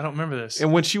Sansa. I don't remember this.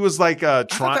 And when she was like I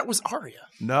thought that was Arya.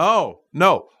 No.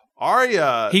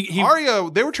 Arya,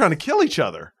 Arya, they were trying to kill each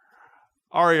other.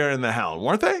 Arya and the Hound,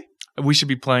 weren't they? We should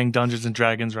be playing Dungeons and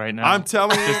Dragons right now. I'm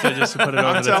telling you. just to put it over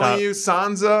I'm the top. telling you,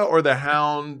 Sansa or the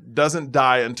Hound doesn't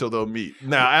die until they'll meet.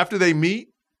 Now, after they meet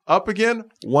up again,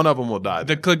 one of them will die.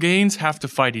 The Cleganes have to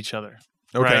fight each other.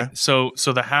 Okay. Right? So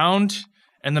the Hound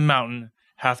and the Mountain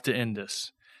have to end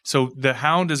this. So the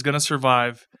Hound is going to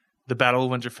survive the Battle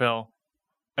of Winterfell.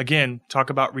 Again, talk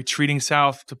about retreating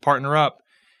south to partner up.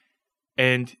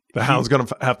 And the Hound's going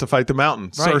to have to fight the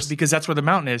Mountain. Right, Cersei. because that's where the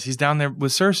Mountain is. He's down there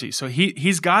with Cersei. So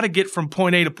he's got to get from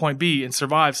point A to point B and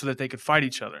survive so that they could fight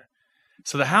each other.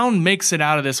 So the Hound makes it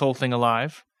out of this whole thing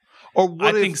alive.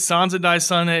 I think Sansa dies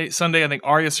Sunday. I think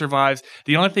Arya survives.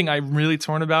 The only thing I'm really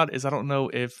torn about is I don't know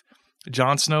if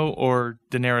Jon Snow or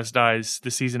Daenerys dies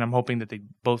this season. I'm hoping that they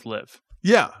both live.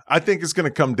 Yeah, I think it's going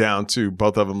to come down to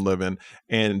both of them living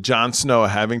and Jon Snow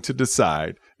having to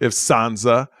decide if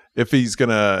he's going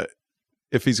to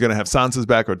have Sansa's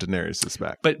back or Daenerys'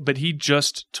 back. But he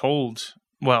just told,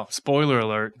 well, spoiler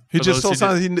alert. He just told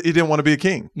Sansa he didn't want to be a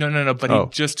king. No. But he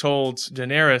just told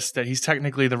Daenerys that he's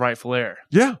technically the rightful heir.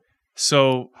 Yeah.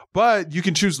 So, but you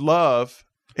can choose love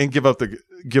and give up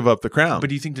the crown. But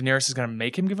do you think Daenerys is going to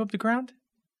make him give up the crown?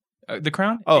 The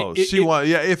crown? Oh,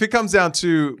 yeah. If it comes down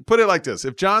to, put it like this: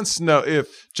 if Jon Snow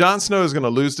is going to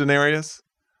lose Daenerys,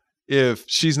 if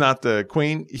she's not the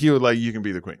queen, he would you can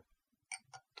be the queen.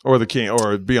 Or the king,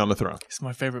 or be on the throne. It's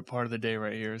my favorite part of the day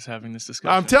right here is having this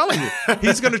discussion. I'm telling you,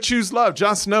 he's going to choose love.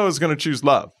 Jon Snow is going to choose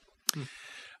love.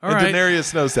 All right.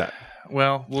 Daenerys knows that.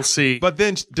 Well, we'll see. But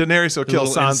then Daenerys will kill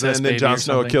Sansa, and then Jon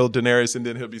Snow will kill Daenerys, and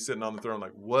then he'll be sitting on the throne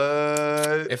like,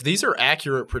 what? If these are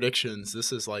accurate predictions,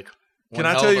 this is like Can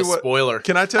I tell you what? Spoiler.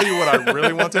 Can I tell you what I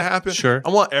really want to happen? Sure. I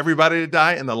want everybody to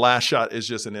die, and the last shot is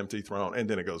just an empty throne, and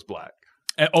then it goes black.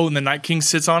 And the Night King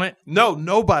sits on it? No,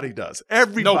 nobody does.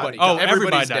 Everybody.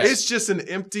 Everybody dies. It's just an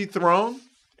empty throne,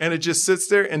 and it just sits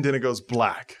there, and then it goes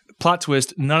black. Plot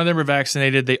twist: none of them are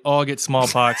vaccinated. They all get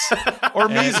smallpox or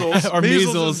measles. Or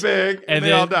measles is big, and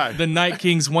they all die. The Night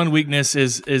King's one weakness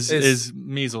is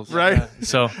measles, right?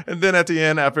 So, and then at the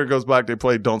end, after it goes black, they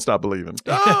play "Don't Stop Believing."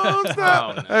 Don't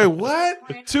stop. Oh, no. Hey,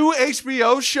 what? 2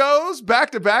 HBO shows back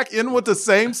to back, in with the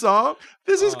same song.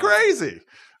 This is crazy.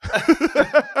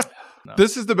 No.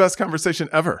 This is the best conversation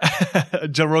ever.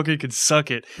 Joe Rogan could suck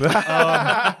it.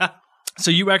 So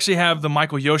you actually have the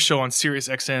Michael Yost show on Sirius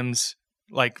XM's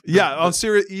on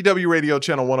Sirius EW Radio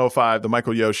Channel 105, the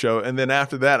Michael Yost Show, and then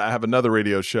after that, I have another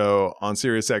radio show on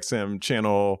Sirius XM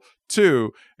Channel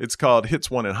 2. It's called Hits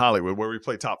 1 in Hollywood, where we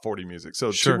play top 40 music.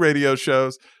 So sure. 2 radio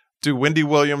shows. Do Wendy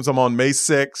Williams. I'm on May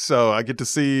 6th, so I get to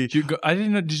see. I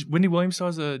didn't know Wendy Williams still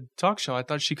has a talk show. I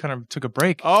thought she kind of took a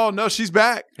break. Oh no, she's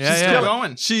back. Yeah,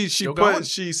 she's still going.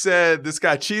 She said this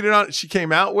guy cheated on it. She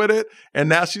came out with it, and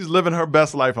now she's living her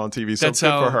best life on TV. So that's good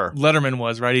how for her. Letterman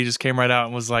was, right? He just came right out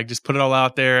and was like, just put it all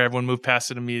out there. Everyone moved past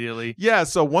it immediately. Yeah.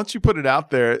 So once you put it out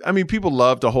there, I mean, people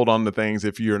love to hold on to things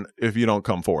if you don't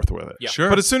come forth with it. Yeah. Sure.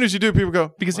 But as soon as you do, people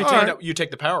go because they you take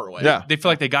the power away. Yeah. They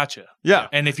feel like they got you. Yeah.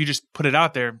 And if you just put it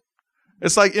out there.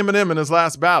 It's like Eminem in his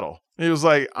last battle. He was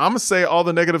like, I'm going to say all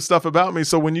the negative stuff about me.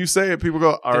 So when you say it, people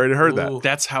go, I already heard that.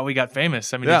 That's how he got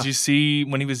famous. I mean, did you see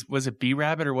when he was it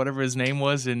B-Rabbit or whatever his name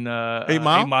was in 8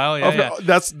 Mile? 8 Mile? Yeah, okay.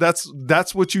 yeah.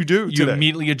 That's what you do You today.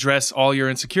 immediately address all your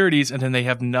insecurities, and then they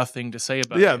have nothing to say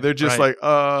about it. Yeah, they're just like,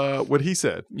 what he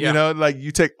said. Yeah. You know, like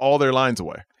you take all their lines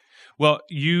away. Well,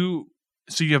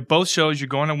 so you have both shows. You're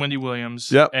going on Wendy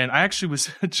Williams. Yep. And I actually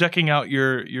was checking out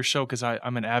your show because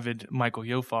I'm an avid Michael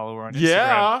Yo follower on Instagram.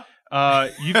 Yeah.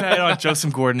 You've had on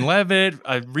Joseph Gordon-Levitt,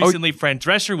 recently Fran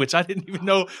Drescher, which I didn't even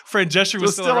know Fran Drescher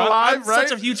was still around. alive, I'm right?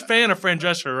 such a huge fan of Fran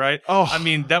Drescher, right? Oh. I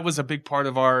mean, that was a big part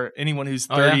of anyone who's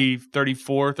 30,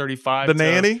 34, 35. The to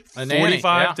nanny? A nanny,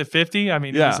 45 yeah. to 50. I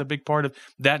mean, it Yeah. was a big part of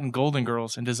that and Golden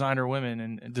Girls and Designer Women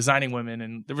and Designing Women.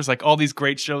 And there was like all these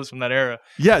great shows from that era.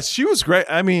 Yeah, she was great.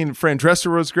 I mean, Fran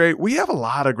Drescher was great. We have a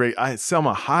lot of great.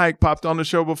 Selma Hayek popped on the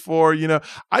show before. You know,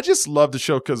 I just love the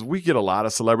show because we get a lot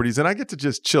of celebrities, and I get to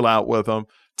just chill out with them,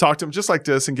 talk to them just like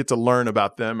this, and get to learn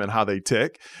about them and how they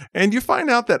tick. And you find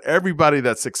out that everybody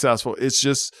that's successful, it's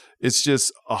just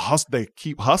a hustle. They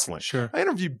keep hustling. Sure. I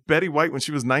interviewed Betty White when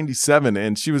she was 97,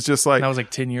 and she was just like, That was like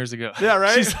 10 years ago. Yeah,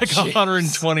 right? She's like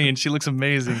 120 and she looks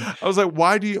amazing. I was like,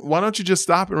 why don't you just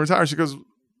stop and retire? She goes,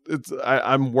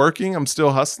 I'm working. I'm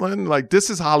still hustling. Like,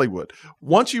 this is Hollywood.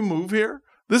 Once you move here,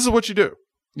 this is what you do.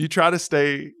 You try to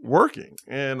stay working.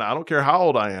 And I don't care how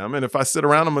old I am. And if I sit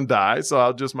around, I'm going to die. So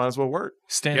I'll just might as well work.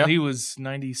 Stan Yeah. Lee was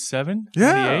 97,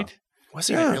 Yeah. 98. Was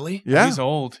he Yeah. really? Yeah. He's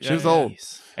old. She was old.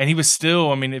 And he was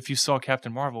still, I mean, if you saw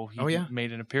Captain Marvel, he Oh, yeah.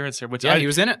 made an appearance there, which Yeah, he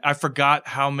was in it. I forgot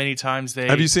how many times they.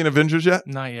 Have you seen Avengers yet?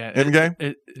 Not yet.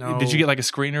 Endgame? No. Did you get like a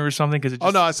screener or something? Because Oh,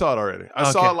 no, I saw it already. I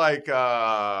Okay. saw it like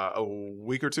a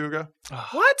week or two ago.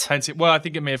 What? Well, I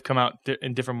think it may have come out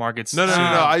in different markets. No. soon.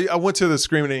 I went to the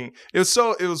screening. It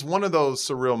was one of those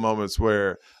surreal moments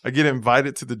where I get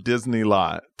invited to the Disney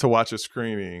lot to watch a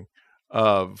screening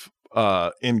of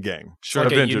Endgame. Sure.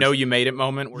 Okay, Avengers. you know you made it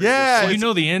moment. Where Yeah. So you're you just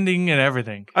know the ending and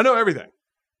everything. I know everything.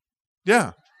 Yeah.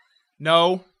 like,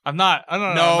 no. I'm not. I'm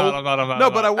not. No,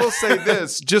 but I will say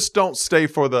this: just don't stay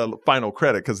for the final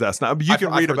credit because that's not. You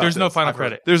can read about. There's no this. final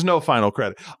credit. There's no final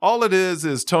credit. All it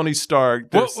is Tony Stark.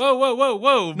 Whoa, there's-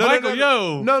 whoa, No, Michael,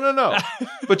 no. yo. No.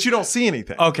 But you don't see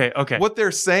anything. Okay. What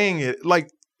they're saying is like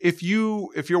if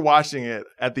you're watching it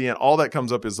at the end, all that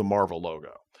comes up is the Marvel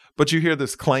logo. But you hear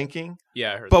this clanking.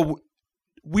 Yeah, I heard But that.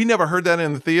 we never heard that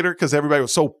in the theater because everybody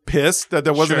was so pissed that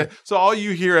there wasn't. Sure. It. So all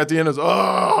you hear at the end is,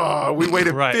 oh, we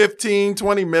waited Right. 15,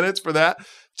 20 minutes for that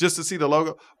just to see the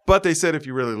logo. But they said if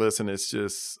you really listen, it's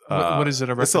just. What is it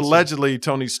a It's reference to? allegedly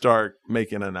Tony Stark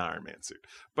making an Iron Man suit.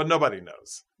 But nobody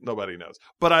knows.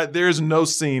 But there's no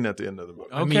scene at the end of the movie.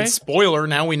 I mean, Okay. spoiler,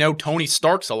 now we know Tony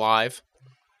Stark's alive.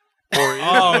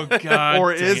 Oh God.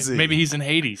 Or dang is it. he? Maybe he's in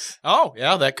Hades. Oh,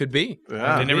 yeah, that could be.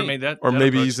 Yeah. They never made that. Or that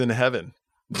maybe approach. he's in heaven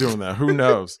doing that. Who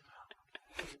knows?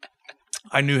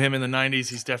 I knew him in the '90s.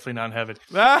 He's definitely not in heaven.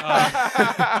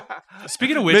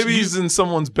 Speaking of which, Maybe he's in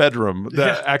someone's bedroom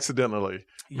that accidentally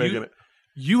making you, it.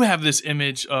 you have this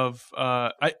image of.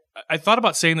 I thought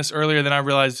about saying this earlier, then I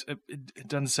realized it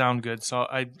doesn't sound good, so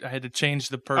I had to change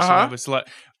the person I was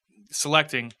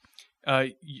selecting.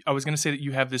 I was going to say that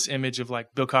you have this image of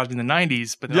like Bill Cosby in the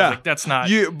 '90s, but then I was like, that's not.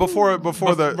 You before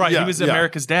the right, yeah, he was yeah.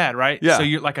 America's dad, right? Yeah. So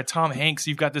you're like a Tom Hanks.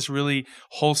 You've got this really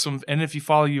wholesome, and if you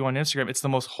follow you on Instagram, it's the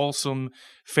most wholesome,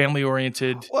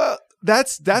 family-oriented. Well,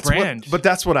 that's brand. but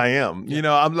that's what I am. You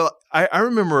know, I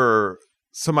remember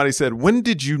somebody said, "When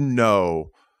did you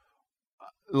know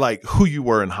like who you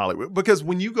were in Hollywood?" Because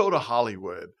when you go to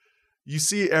Hollywood, you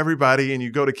see everybody and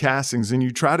you go to castings and you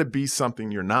try to be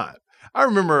something you're not. I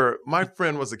remember my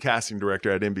friend was a casting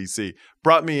director at NBC,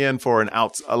 brought me in for an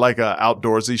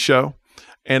outdoorsy show.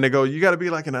 And they go, you got to be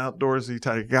like an outdoorsy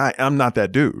type of guy. I'm not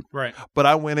that dude. Right. But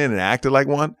I went in and acted like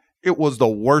one. It was the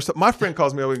worst. My friend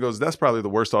calls me over and goes, that's probably the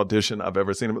worst audition I've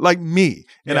ever seen. Like me,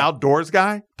 an outdoors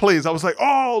guy, please. I was like,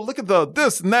 oh, look at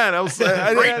this and that. I was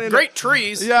like, Great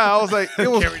trees. Yeah, I was like, it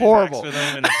was Carried horrible. bags with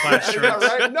him in the plaid shirts.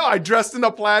 Yeah, right? No, I dressed in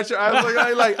a plaid shirt. I was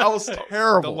I was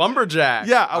terrible. The lumberjack.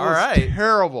 Yeah, I All was right.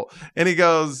 terrible. And he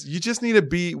goes, you just need to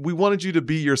be, we wanted you to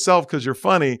be yourself because you're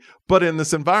funny, but in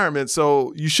this environment.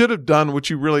 So you should have done what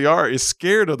you really are, is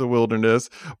scared of the wilderness,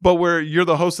 but where you're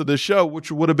the host of this show,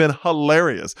 which would have been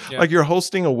hilarious. Yeah. Like you're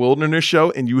hosting a wilderness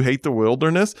show and you hate the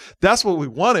wilderness. That's what we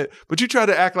wanted. But you try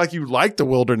to act like you like the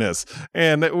wilderness.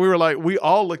 And we were like, we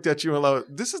all looked at you and like,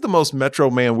 this is the most metro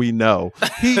man we know.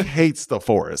 He hates the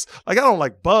forest. Like, I don't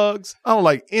like bugs. I don't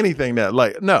like anything that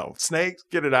no, snakes,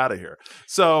 get it out of here.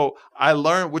 So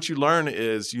what you learn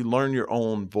is you learn your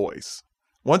own voice.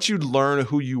 Once you learn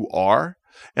who you are,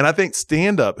 and I think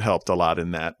stand-up helped a lot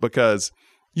in that because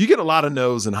You get a lot of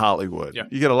no's in Hollywood. Yeah.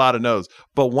 You get a lot of no's.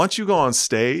 But once you go on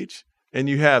stage and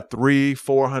you have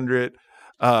 300-400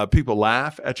 people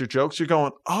laugh at your jokes, you're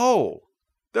going, oh,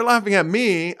 they're laughing at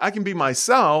me. I can be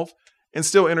myself and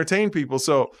still entertain people.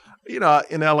 So, in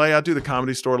LA, I do the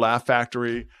Comedy Store, Laugh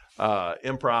Factory,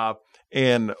 improv.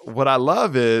 And what I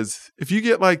love is if you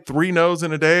get like 3 no's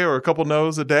in a day or a couple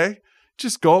no's a day,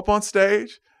 just go up on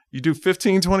stage. You do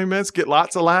 15, 20 minutes, get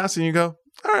lots of laughs, and you go,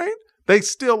 all right. They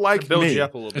still like builds me. You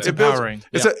up a little bit. It's empowering.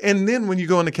 And then when you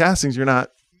go into castings, you're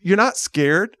not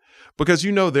scared because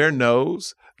you know their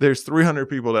no's. There's 300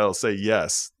 people that'll say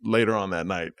yes later on that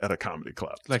night at a comedy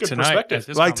club. Like good tonight.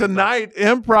 Like tonight,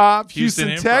 Improv, Houston,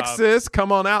 Improv. Texas.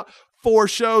 Come on out. 4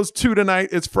 shows, 2 tonight.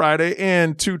 It's Friday,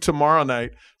 and 2 tomorrow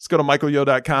night. Let's go to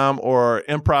michaelyo.com or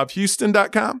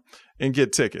improvhouston.com and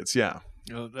get tickets. Yeah.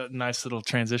 Oh, that nice little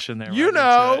transition there. You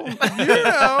know.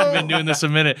 I've been doing this a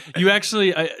minute. You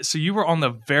actually, so you were on the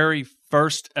very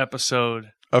first episode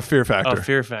Of Fear Factor. of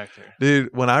Fear Factor. Dude,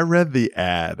 when I read the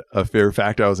ad of Fear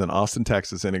Factor, I was in Austin,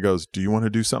 Texas, and it goes, "Do you want to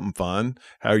do something fun?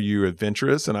 How are you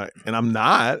adventurous?" And I'm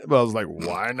not, but I was like,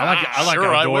 "Why not?" I like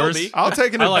Sure, I will outdoors. be. I'll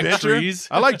take an I like adventure. trees.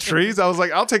 I like trees. I was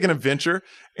like, I'll take an adventure.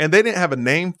 And they didn't have a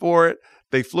name for it.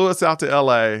 They flew us out to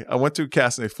LA. I went to a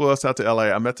casting. They flew us out to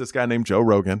LA. I met this guy named Joe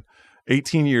Rogan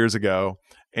 18 years ago.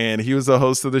 And he was the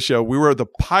host of the show. We were the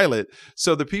pilot.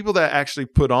 So the people that actually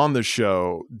put on the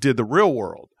show did the real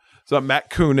world. So Matt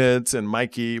Kunitz and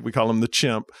Mikey, we call him the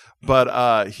chimp,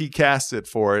 but he casted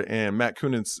for it. And Matt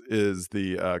Kunitz is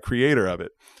the creator of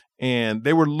it. And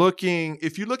they were looking,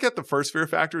 if you look at the first Fear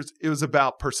Factors, it was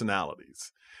about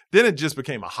personalities. Then it just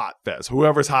became a hot fest.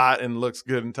 Whoever's hot and looks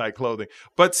good in tight clothing.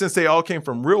 But since they all came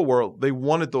from real world, they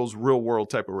wanted those real world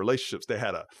type of relationships. They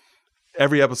had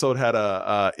every episode had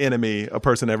a enemy, a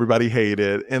person everybody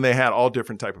hated, and they had all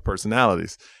different type of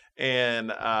personalities. And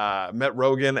met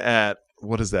Rogan at,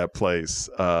 what is that place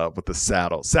with the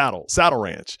Saddle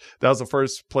Ranch. That was the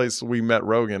first place we met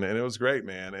Rogan, and it was great,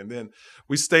 man. And then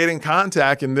we stayed in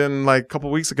contact, and then like a couple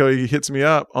of weeks ago, he hits me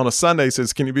up on a Sunday,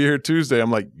 says, "Can you be here Tuesday?" I'm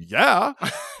like, "Yeah."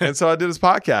 And so I did his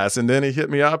podcast, and then he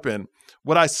hit me up, and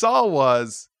what I saw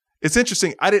was, it's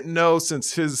interesting. I didn't know,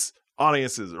 since his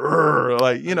audience is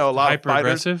like, a lot of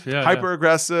fighters, hyper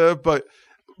aggressive, but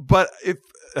if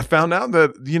I found out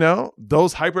that,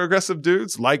 those hyper aggressive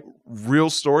dudes like real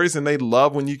stories, and they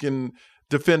love when you can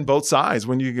defend both sides,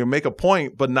 when you can make a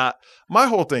point, but not. My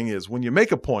whole thing is, when you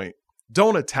make a point,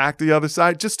 don't attack the other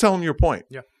side. Just tell them your point.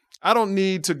 Yeah. I don't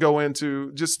need to go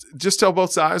into just tell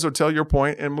both sides or tell your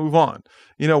point and move on.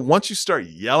 Once you start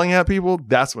yelling at people,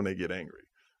 that's when they get angry.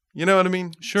 You know what I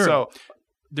mean? Sure. So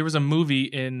there was a movie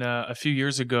in a few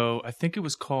years ago. I think it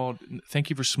was called "Thank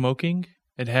You for Smoking."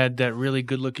 It had that really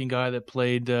good-looking guy that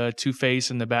played Two-Face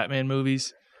in the Batman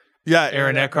movies. Yeah,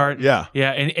 Aaron Eckhart. Yeah.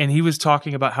 Yeah, and he was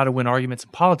talking about how to win arguments in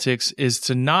politics is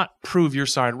to not prove your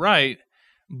side right,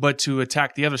 but to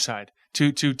attack the other side,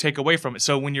 to take away from it.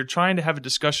 So when you're trying to have a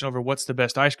discussion over what's the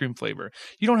best ice cream flavor,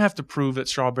 you don't have to prove that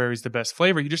strawberry is the best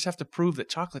flavor. You just have to prove that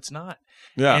chocolate's not.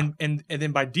 Yeah. And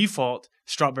then by default,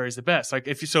 strawberry's the best. Like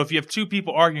if you have 2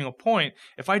 people arguing a point,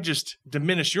 if I just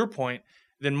diminish your point,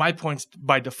 then my point's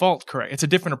by default correct. It's a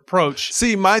different approach.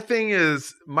 See, my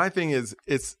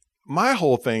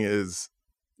whole thing is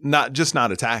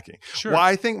not attacking. Sure. Why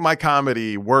I think my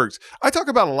comedy works. I talk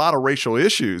about a lot of racial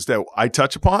issues that I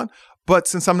touch upon, but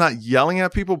since I'm not yelling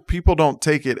at people, people don't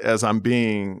take it as I'm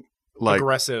being like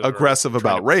aggressive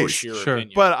about race. Sure.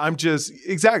 Opinion. But I'm just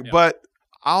exact. Yeah. But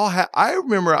I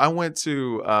remember I went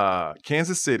to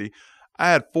Kansas City. I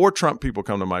had 4 Trump people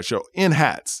come to my show in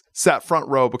hats, sat front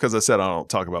row because I said I don't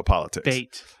talk about politics.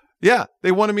 Bait. Yeah,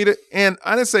 they wanted me to, and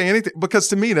I didn't say anything because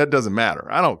to me that doesn't matter.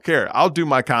 I don't care. I'll do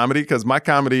my comedy because my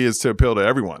comedy is to appeal to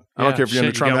everyone. I don't care if you're in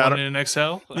the Trump hat. In an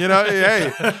XL?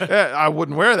 Hey, I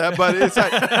wouldn't wear that, but it's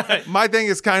like my thing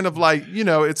is kind of like,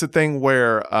 it's a thing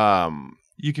where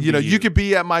you could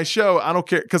be at my show. I don't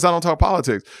care because I don't talk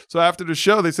politics. So after the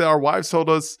show, they said our wives told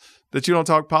us that you don't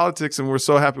talk politics, and we're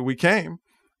so happy we came,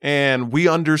 and we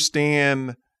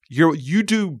understand. You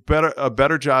do a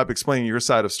better job explaining your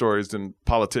side of stories than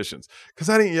politicians. Because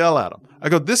I didn't yell at them. I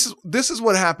go, this is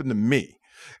what happened to me.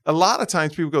 A lot of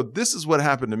times people go, this is what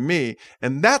happened to me,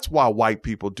 and that's why white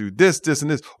people do this, and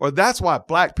this, or that's why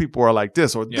black people are like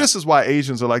this, or this is why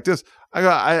Asians are like this. I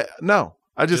go, no.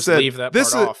 I just said, leave that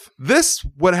part off. This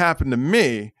what happened to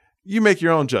me. You make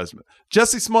your own judgment.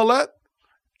 Jussie Smollett,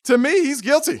 to me, he's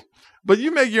guilty. But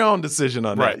you make your own decision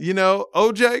on that.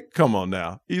 OJ, come on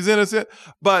now. He's innocent.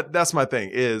 But that's my thing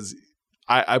is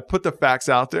I put the facts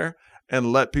out there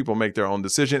and let people make their own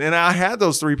decision. And I had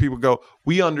those 3 people go,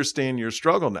 we understand your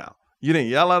struggle now. You didn't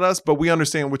yell at us, but we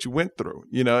understand what you went through.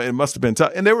 It must have been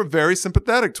tough. And they were very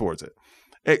sympathetic towards it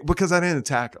because I didn't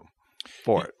attack them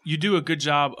for it. You do a good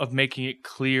job of making it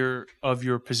clear of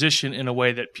your position in a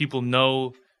way that people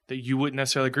know that you wouldn't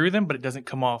necessarily agree with them, but it doesn't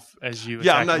come off as you.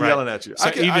 Yeah, I'm not yelling at you.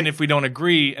 So even if we don't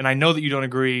agree, and I know that you don't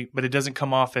agree, but it doesn't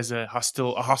come off as a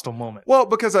hostile moment. Well,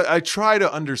 because I try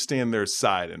to understand their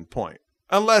side and point,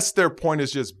 unless their point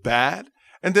is just bad,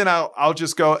 and then I'll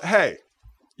just go, hey,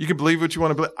 you can believe what you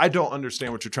want to believe. I don't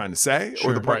understand what you're trying to say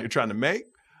or the point you're trying to make,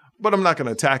 but I'm not going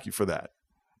to attack you for that.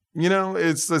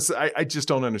 I just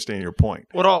don't understand your point.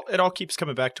 Well, it all keeps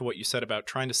coming back to what you said about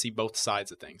trying to see both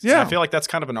sides of things. Yeah. And I feel like that's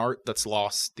kind of an art that's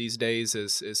lost these days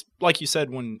is like you said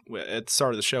at the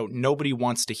start of the show, nobody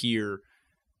wants to hear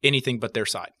anything but their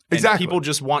side. And exactly. People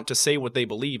just want to say what they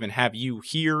believe and have you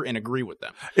hear and agree with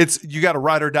them. You got to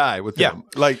ride or die with them.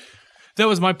 That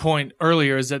was my point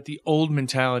earlier, is that the old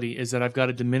mentality is that I've got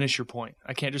to diminish your point.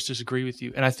 I can't just disagree with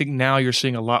you. And I think now you're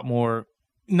seeing a lot more,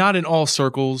 not in all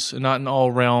circles, and not in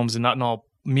all realms, and not in all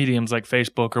mediums like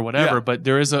Facebook or whatever, but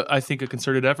there is I think a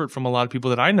concerted effort from a lot of people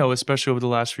that I know, especially over the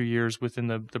last few years within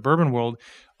the bourbon world,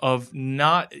 of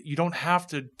you don't have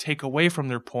to take away from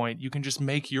their point. You can just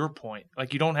make your point.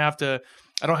 Like I don't have to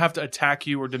attack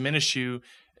you or diminish you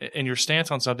in your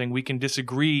stance on something. We can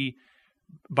disagree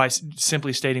by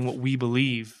simply stating what we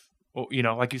believe,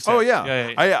 like you said. Oh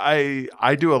yeah.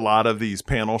 I do a lot of these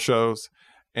panel shows,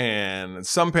 and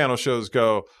some panel shows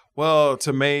go, well,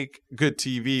 to make good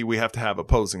TV, we have to have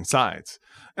opposing sides.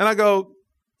 And I go,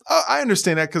 oh, I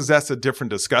understand that because that's a different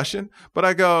discussion. But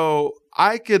I go,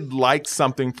 I could like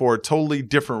something for a totally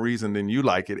different reason than you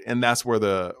like it. And that's where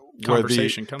the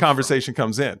conversation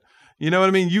comes in. You know what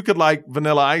I mean? You could like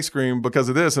vanilla ice cream because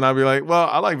of this. And I'd be like, well,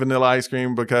 I like vanilla ice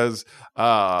cream because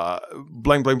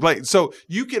blank, blank, blank. So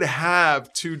you could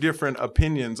have two different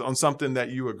opinions on something that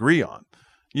you agree on.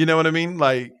 You know what I mean?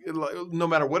 Like no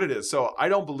matter what it is. So I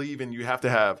don't believe in you have to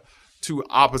have two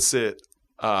opposite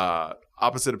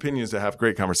opinions to have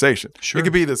great conversation. Sure. It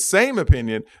could be the same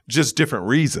opinion, just different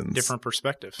reasons. Different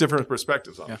perspectives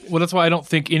on it. Well, that's why I don't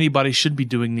think anybody should be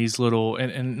doing these little,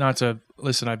 and not to,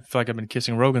 listen, I feel like I've been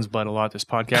kissing Rogan's butt a lot this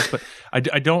podcast, but I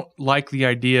don't like the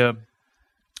idea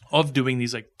of doing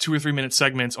these like 2 or 3 minute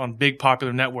segments on big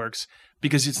popular networks,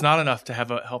 because it's not enough to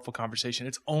have a helpful conversation.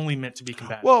 It's only meant to be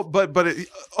combative. Well, but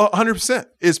 100%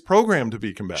 is programmed to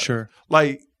be combative. Sure.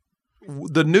 Like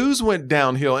the news went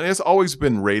downhill, and it's always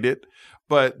been rated,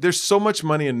 but there's so much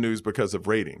money in news because of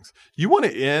ratings. You want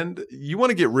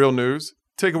to get real news,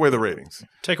 take away the ratings.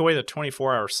 Take away the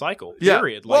 24-hour cycle,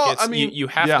 period. Yeah. Like you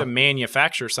have to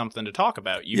manufacture something to talk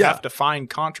about. You have to find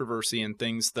controversy in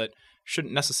things that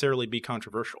shouldn't necessarily be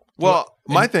controversial. Well,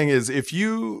 my thing is, if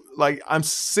you I'm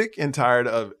sick and tired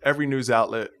of every news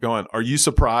outlet going, are you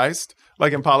surprised?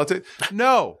 Like in politics?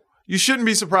 No, you shouldn't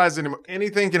be surprised anymore.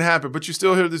 Anything can happen, but you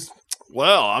still hear this,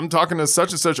 well, I'm talking to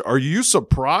such and such. Are you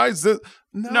surprised?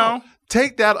 No.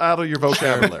 Take that out of your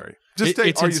vocabulary.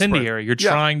 It's incendiary. You're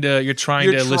trying to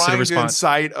elicit a response. To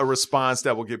incite a response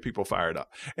that will get people fired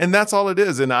up, and that's all it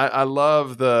is. And I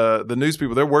love the news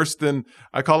people. They're worse than,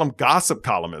 I call them gossip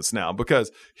columnists now, because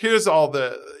here's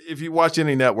if you watch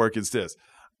any network, it's this: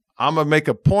 I'm gonna make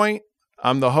a point.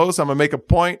 I'm the host. I'm gonna make a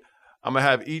point. I'm gonna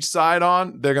have each side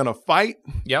on. They're gonna fight.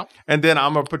 Yeah. And then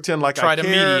I'm gonna pretend like I care. Try to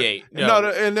mediate. No,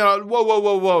 and then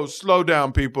whoa, slow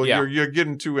down, people. Yeah. You're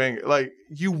getting too angry. Like,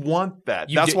 you want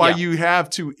that. That's why you have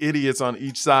two idiots on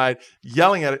each side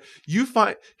yelling at it.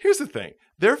 Here's the thing.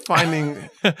 They're finding.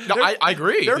 I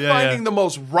agree. They're finding the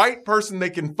most right person they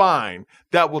can find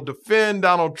that will defend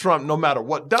Donald Trump no matter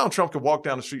what. Donald Trump could walk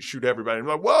down the street, shoot everybody. And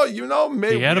be like, well,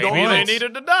 maybe they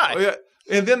needed to die. Oh, yeah.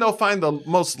 And then they'll find the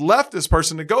most leftist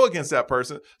person to go against that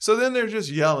person. So then they're just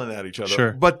yelling at each other.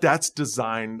 Sure. But that's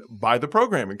designed by the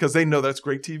programming because they know that's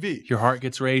great TV. Your heart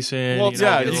gets racing. Well, you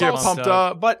get pumped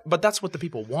up. But that's what the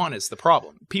people want is the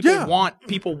problem. People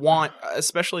want,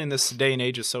 especially in this day and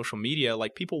age of social media,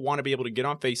 like people want to be able to get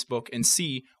on Facebook and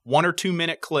see 1 or 2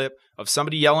 minute clip of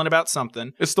somebody yelling about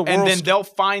something. And then they'll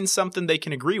find something they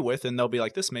can agree with, and they'll be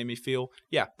like, this made me feel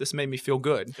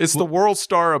good. It's the world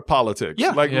star of politics.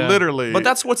 Yeah. Literally. But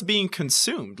that's what's being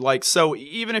consumed. Like, so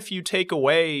even if you take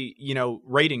away,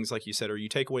 ratings, like you said, or you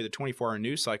take away the 24-hour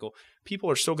news cycle,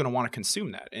 people are still going to want to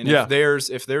consume that. And if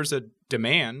there's a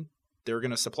demand, they're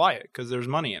going to supply it because there's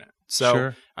money in it.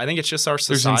 So I think it's just our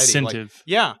society. There's incentive.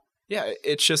 Yeah.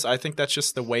 It's just, I think that's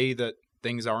just the way that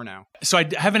things are now. So I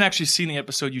haven't actually seen the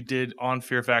episode you did on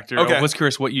Fear Factor. Okay. I was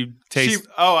curious what you taste.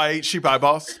 I ate sheep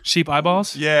eyeballs. Sheep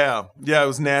eyeballs? Yeah. Yeah, it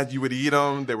was nasty. You would eat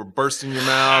them. They were bursting in your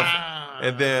mouth.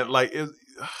 And then,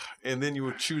 and then you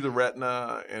would chew the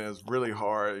retina, and it's really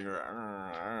hard. You're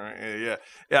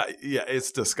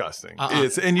it's disgusting.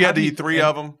 And you had to eat 3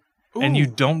 of them. And you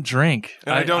don't drink.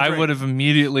 I would have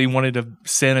immediately wanted to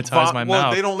sanitize my mouth.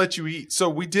 Well, they don't let you eat. So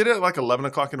we did it at like 11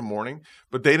 o'clock in the morning,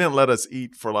 but they didn't let us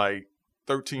eat for like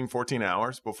 13, 14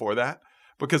 hours before that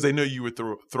because they knew you would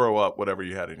throw up whatever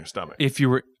you had in your stomach. If you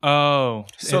were, so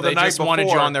the night before, wanted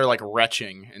you on there like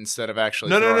retching instead of actually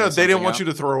No. They didn't want you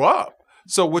to throw up.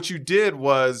 So what you did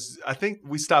was, I think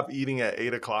we stopped eating at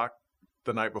 8 o'clock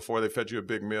the night before. They fed you a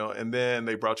big meal, and then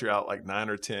they brought you out like 9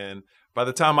 or 10. By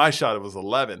the time I shot, it was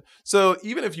 11. So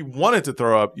even if you wanted to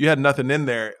throw up, you had nothing in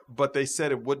there, but they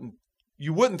said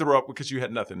you wouldn't throw up because you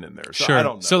had nothing in there. So sure. I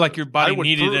don't know. So like your body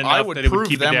needed enough that it would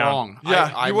keep it down. Wrong.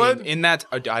 Yeah, I would? mean, in that,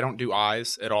 I don't do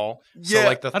eyes at all. Yeah. So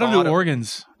like I don't do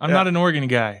organs. I'm not an organ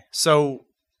guy. So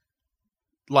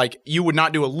like you would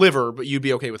not do a liver, but you'd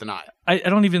be okay with an eye. I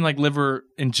don't even like liver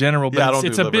in general, but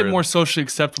it's a bit more socially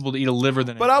acceptable to eat a liver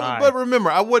than an eye. But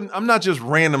remember, I'm not just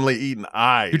randomly eating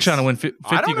eyes. You're trying to win 50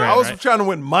 grand, I was trying to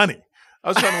win money. I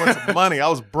was trying to win some money. I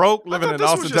was broke living in Austin,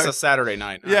 Texas. This was just a Saturday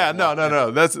night. Yeah, no.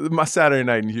 That's my Saturday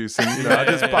night in Houston. I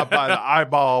just pop by the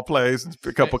eyeball place and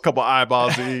pick up a couple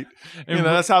eyeballs to eat.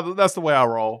 That's the way I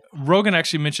roll. Rogan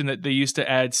actually mentioned that they used to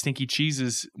add stinky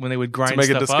cheeses when they would grind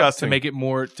stuff up to make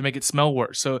it smell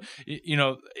worse. So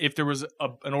if there was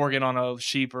an organ on a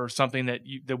sheep or something that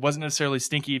wasn't necessarily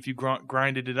stinky, if you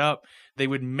grinded it up, they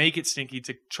would make it stinky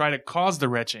to try to cause the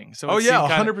retching. So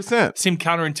 100%. Seemed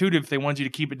counterintuitive if they wanted you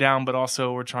to keep it down, but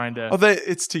also we're trying to.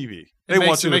 It's TV. They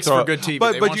want you to throw for good TV.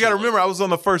 But you got to remember, I was on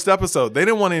the first episode. They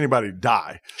didn't want anybody to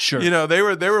die. Sure.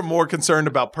 They were more concerned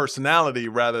about personality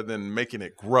rather than making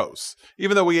it gross.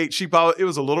 Even though we ate sheep, it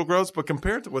was a little gross. But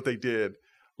compared to what they did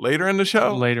later in the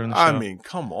show, I mean,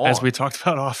 come on. As we talked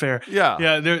about off air.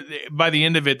 Yeah. By the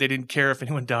end of it, they didn't care if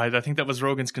anyone died. I think that was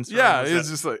Rogan's concern. Yeah, it's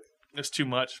just like it's too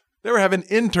much. They were having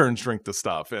interns drink the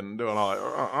stuff and doing all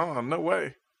that. No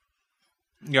way.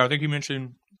 Yeah, I think you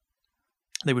mentioned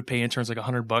they would pay interns like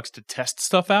 $100 to test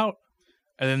stuff out,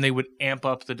 and then they would amp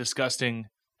up the disgusting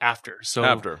after.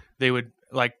 So they would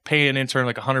like pay an intern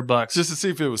like $100 just to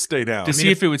see if it would stay down. See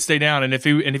if it would stay down, and if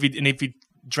he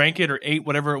drank it or ate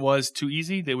whatever it was too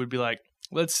easy, they would be like,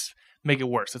 let's make it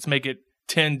worse. Let's make it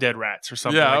 10 dead rats or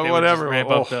something. Yeah, like whatever. Ramp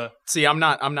up the. See, I'm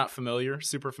not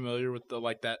super familiar with the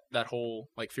like that whole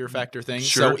like Fear Factor thing.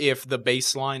 Sure. So if the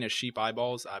baseline is sheep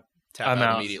eyeballs, I tap I'm out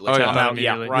out. immediately. Oh, yeah. I'm out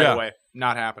immediately. right away.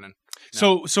 Not happening.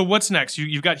 No. So what's next?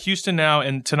 You've got Houston now,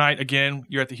 and tonight again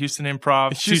you're at the Houston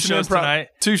Improv. Houston 2 shows tonight.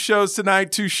 2 shows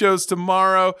tonight. 2 shows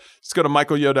tomorrow. Just go to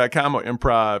michaelyo.com or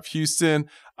Improv Houston.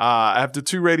 I have the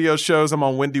 2 radio shows. I'm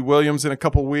on Wendy Williams in a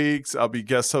couple weeks. I'll be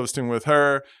guest hosting with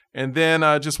her. And then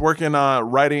just working on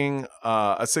writing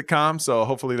a sitcom, so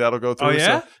hopefully that'll go through. Oh,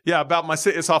 yeah? So, about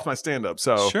it's off my stand-up.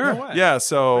 So sure. No way. Yeah,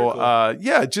 so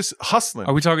cool. Just hustling.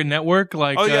 Are we talking network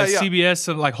like CBS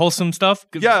and like wholesome stuff?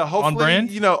 Yeah, hopefully, on brand.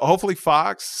 Hopefully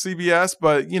Fox, CBS,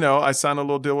 but I signed a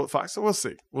little deal with Fox, so we'll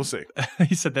see.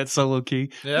 He said that's so low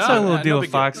key. Yeah, that's a little deal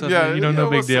with Fox. Yeah, no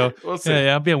big deal. We'll see.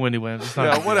 Yeah, I'll be on Wendy Williams.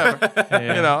 Whatever.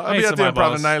 I'll be at the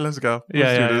Improv tonight. Let's go.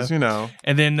 Let's do this.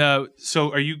 And then,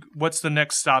 so what's the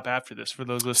next stop after this for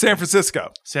those listeners? San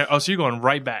Francisco. So you're going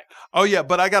right back. Oh, yeah,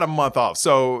 but I got a month off.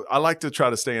 So I like to try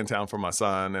to stay in town for my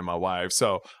son and my wife.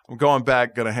 So I'm going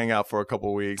back, going to hang out for a couple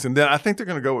of weeks. And then I think they're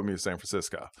going to go with me to San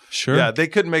Francisco. Sure. Yeah, they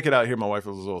couldn't make it out here. My wife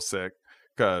was a little sick.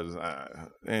 So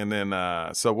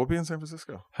we'll be in San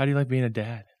Francisco. How do you like being a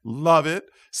dad? Love it.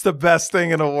 It's the best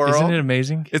thing in the world. Isn't it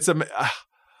amazing?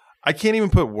 I can't even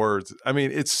put words. I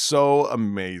mean, it's so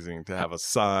amazing to have a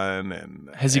son. And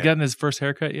has he gotten his first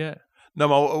haircut yet?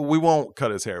 No, we won't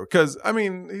cut his hair because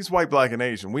he's white, black, and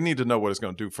Asian. We need to know what it's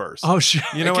going to do first. Oh, sure.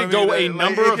 You know, it could go a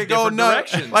number of different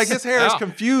directions. Like his hair is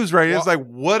confused, right? It's like,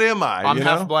 what am I? I'm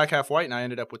half black, half white, and I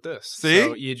ended up with this. See,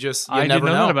 so I never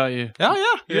didn't know that about you.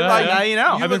 Oh yeah, now you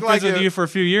know. I've been friends with you for a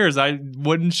few years. I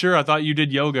wasn't sure. I thought you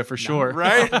did yoga for sure.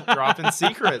 Right? Dropping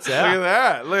secrets. Yeah. Look at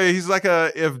that. Look, he's like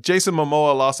if Jason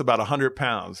Momoa lost about 100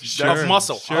 pounds of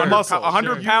muscle. Sure.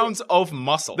 100 pounds of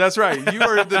muscle. That's right. You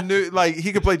are the new. Like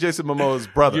he could play Jason Momoa's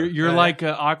brother. You're like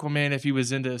Aquaman if he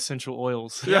was into essential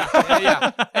oils.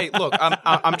 Yeah. Hey, look,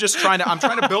 I'm trying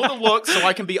to build a look so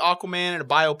I can be Aquaman in a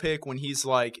biopic when he's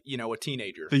like, a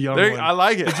teenager. The young one. I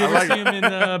like it. Did you ever see him in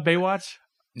Baywatch?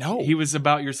 No. He was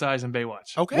about your size in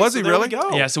Baywatch. Okay. Was he really?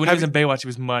 Go. Yeah, so when he was in Baywatch, he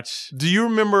was much. Do you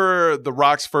remember The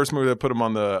Rock's first movie that put him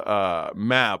on the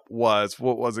map was,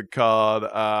 what was it called?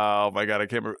 Oh my God, I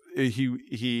can't remember.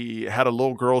 He had a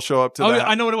little girl show up to that.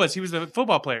 I know what it was. He was a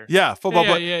football player. Yeah, football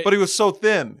player. Yeah. But he was so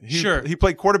thin. He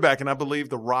played quarterback, and I believe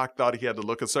The Rock thought he had to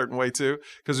look a certain way too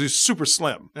because he was super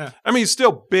slim. Yeah. I mean, he's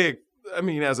still big.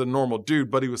 as a normal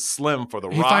dude, but he was slim for The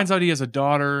Rock. He finds out he has a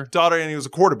daughter, and he was a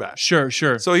quarterback. Sure.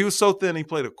 So he was so thin, he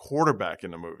played a quarterback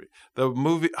in the movie. The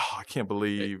movie, I can't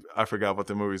believe I forgot what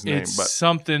the movie's name. It's but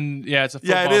something. Yeah, it's a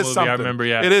football it is movie. something. I remember.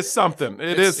 Yeah, it is something.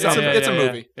 It's something. It's a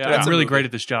movie. Yeah, It's I'm a really movie. great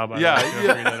at this job.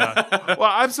 Yeah. Well,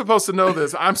 I'm supposed to know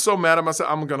this. I'm so mad at myself.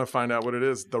 I'm gonna find out what it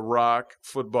is. The Rock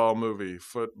football movie.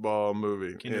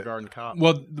 Kindergarten Cop.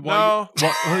 Well, No.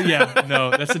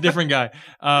 no, that's a different guy.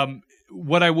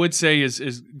 What I would say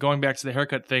is going back to the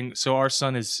haircut thing. So our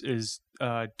son is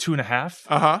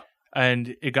 2.5,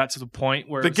 and it got to the point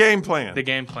where The game plan.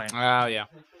 Oh, yeah.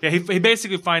 Yeah, he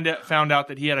basically found out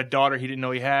that he had a daughter he didn't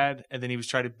know he had, and then he was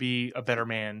trying to be a better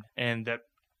man, and that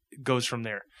goes from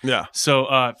there. Yeah.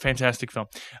 So fantastic film.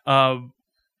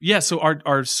 So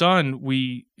our son,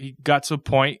 he got to a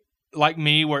point like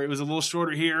me where it was a little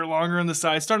shorter here, longer on the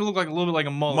side. It started to look like a little bit like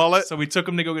a mullet. So we took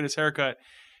him to go get his haircut,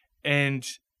 and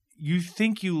you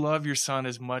think you love your son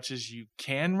as much as you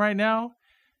can right now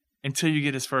until you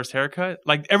get his first haircut.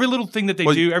 Like every little thing that they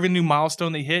do, every new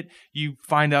milestone they hit, you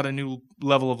find out a new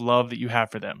level of love that you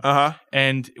have for them.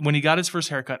 And when he got his first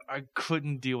haircut, I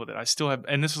couldn't deal with it. I still have,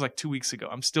 and this was like 2 weeks ago.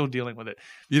 I'm still dealing with it.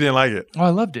 You didn't like it? Oh, I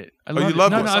loved it. you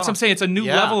loved it? No, that's what I'm saying. It's a new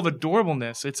level of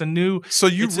adorableness. It's a new. So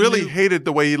you really hated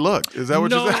the way he looked? Is that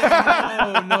what you're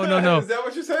saying? No. Is that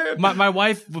what you're saying? My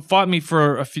wife fought me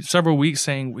for several weeks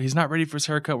saying he's not ready for his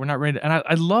haircut. We're not ready. And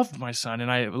I loved my son,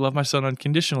 and I love my son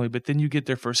unconditionally. But then you get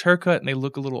their first haircut, and they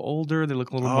look a little older. They look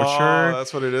a little mature.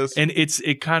 That's what it is. And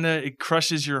it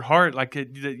crushes your heart. Like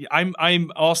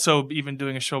I'm also even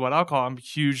doing a show about alcohol. I'm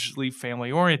hugely family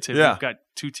oriented. Yeah. We've got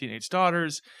 2 teenage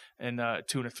daughters and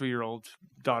 2 and a 3-year-old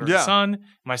daughter and son.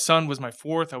 My son was my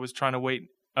 4th. I was trying to wait.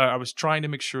 I was trying to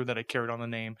make sure that I carried on the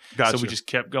name. Gotcha. So we just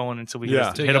kept going until we Till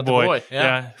hit you a got the boy. boy.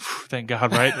 Yeah. Thank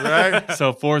God, right? Right.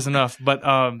 So 4 is enough. But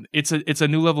it's a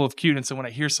new level of cute. And so when I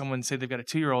hear someone say they've got a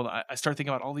 2-year-old, I start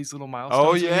thinking about all these little milestones.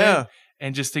 Oh, yeah.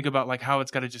 And just think about like how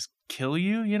it's got to just kill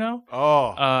you, you know?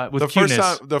 With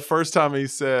cuteness. the first time he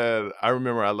said, I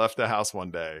remember I left the house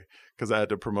one day because I had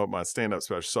to promote my stand-up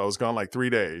special. So I was gone like 3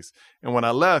 days. And when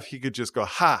I left, he could just go,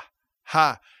 ha,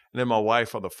 ha. And then my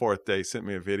wife on the 4th day sent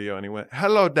me a video and he went,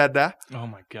 hello, dada. Oh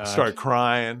my God. Started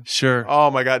crying. Sure.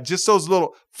 Oh my God. Just those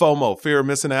little FOMO, fear of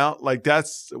missing out. Like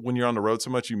that's when you're on the road so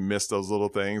much, you miss those little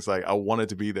things. Like I wanted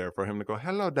to be there for him to go,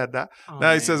 hello, dada.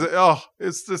 Now he says,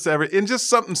 it's just and just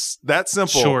something that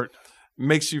simple. Short.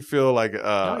 Makes you feel like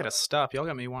Y'all gotta stop. Y'all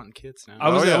got me wanting kids now.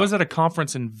 I was at a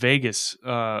conference in Vegas,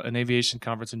 an aviation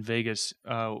conference in Vegas,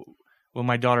 when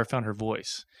my daughter found her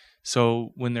voice. So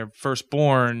when they're first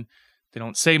born, they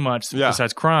don't say much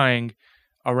besides crying.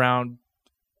 Around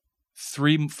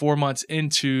 3-4 months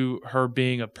into her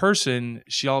being a person,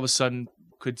 she all of a sudden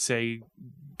could say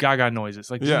gaga noises,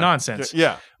 like nonsense.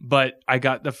 Yeah. But I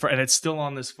got and it's still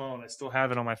on this phone. I still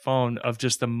have it on my phone of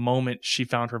just the moment she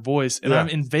found her voice. And I'm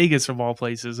in Vegas of all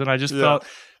places. And I just felt,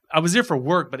 I was there for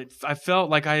work, but I felt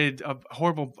like I had a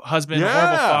horrible husband, a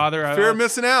horrible father. Fear of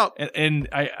missing out. And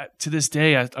I to this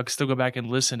day, I still go back and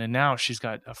listen. And now she's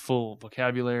got a full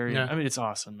vocabulary. Yeah. I mean, it's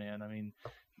awesome, man. I mean,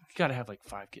 you got to have like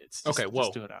 5 kids. Okay, whoa.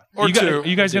 Just do it out. Or you 2. Are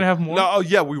you guys going to have more? No,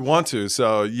 yeah, we want to.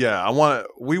 So, yeah,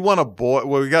 we want a boy.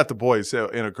 Well, we got the boys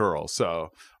and a girl.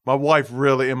 So, my wife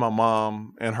really and my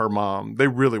mom and her mom, they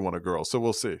really want a girl. So,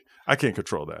 we'll see. I can't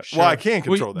control that. Sure. Well, I can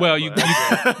control that. Well, you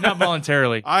not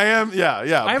voluntarily. I am,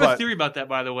 yeah. I have a theory about that,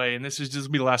 by the way, and this is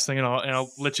just be the last thing, and I'll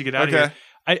let you get out of here.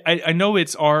 I know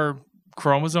it's our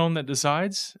chromosome that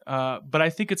decides, but I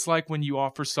think it's like when you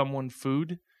offer someone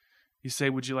food. You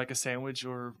say, would you like a sandwich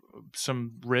or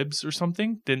some ribs or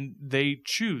something? Then they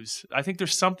choose. I think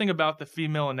there's something about the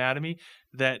female anatomy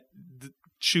that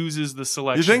chooses the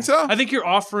selection. You think so? I think you're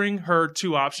offering her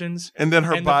 2 options. And then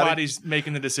the body's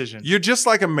making the decision. You're just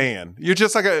like a man. You're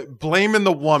just like blaming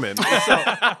the woman. So,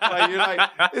 you're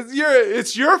like,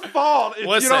 it's your fault.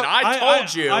 Listen, I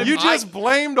told you. You just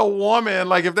blamed a woman.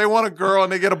 Like if they want a girl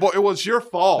and they get a boy, it was your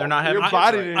fault. They're not having your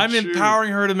body didn't I'm choose.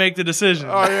 empowering her to make the decision.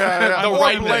 Oh yeah. The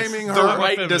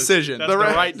right decision. That's the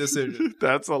right decision.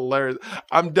 That's hilarious.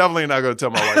 I'm definitely not going to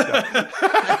tell my wife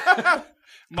that.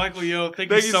 Michael Yo,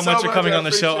 thank you so much for coming on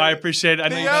the show. I appreciate it. I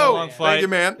know you had a long flight. Thank you,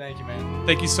 man. Thank you, man.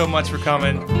 Thank you so much for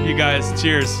coming. You guys,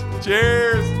 cheers.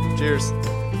 Cheers. Cheers.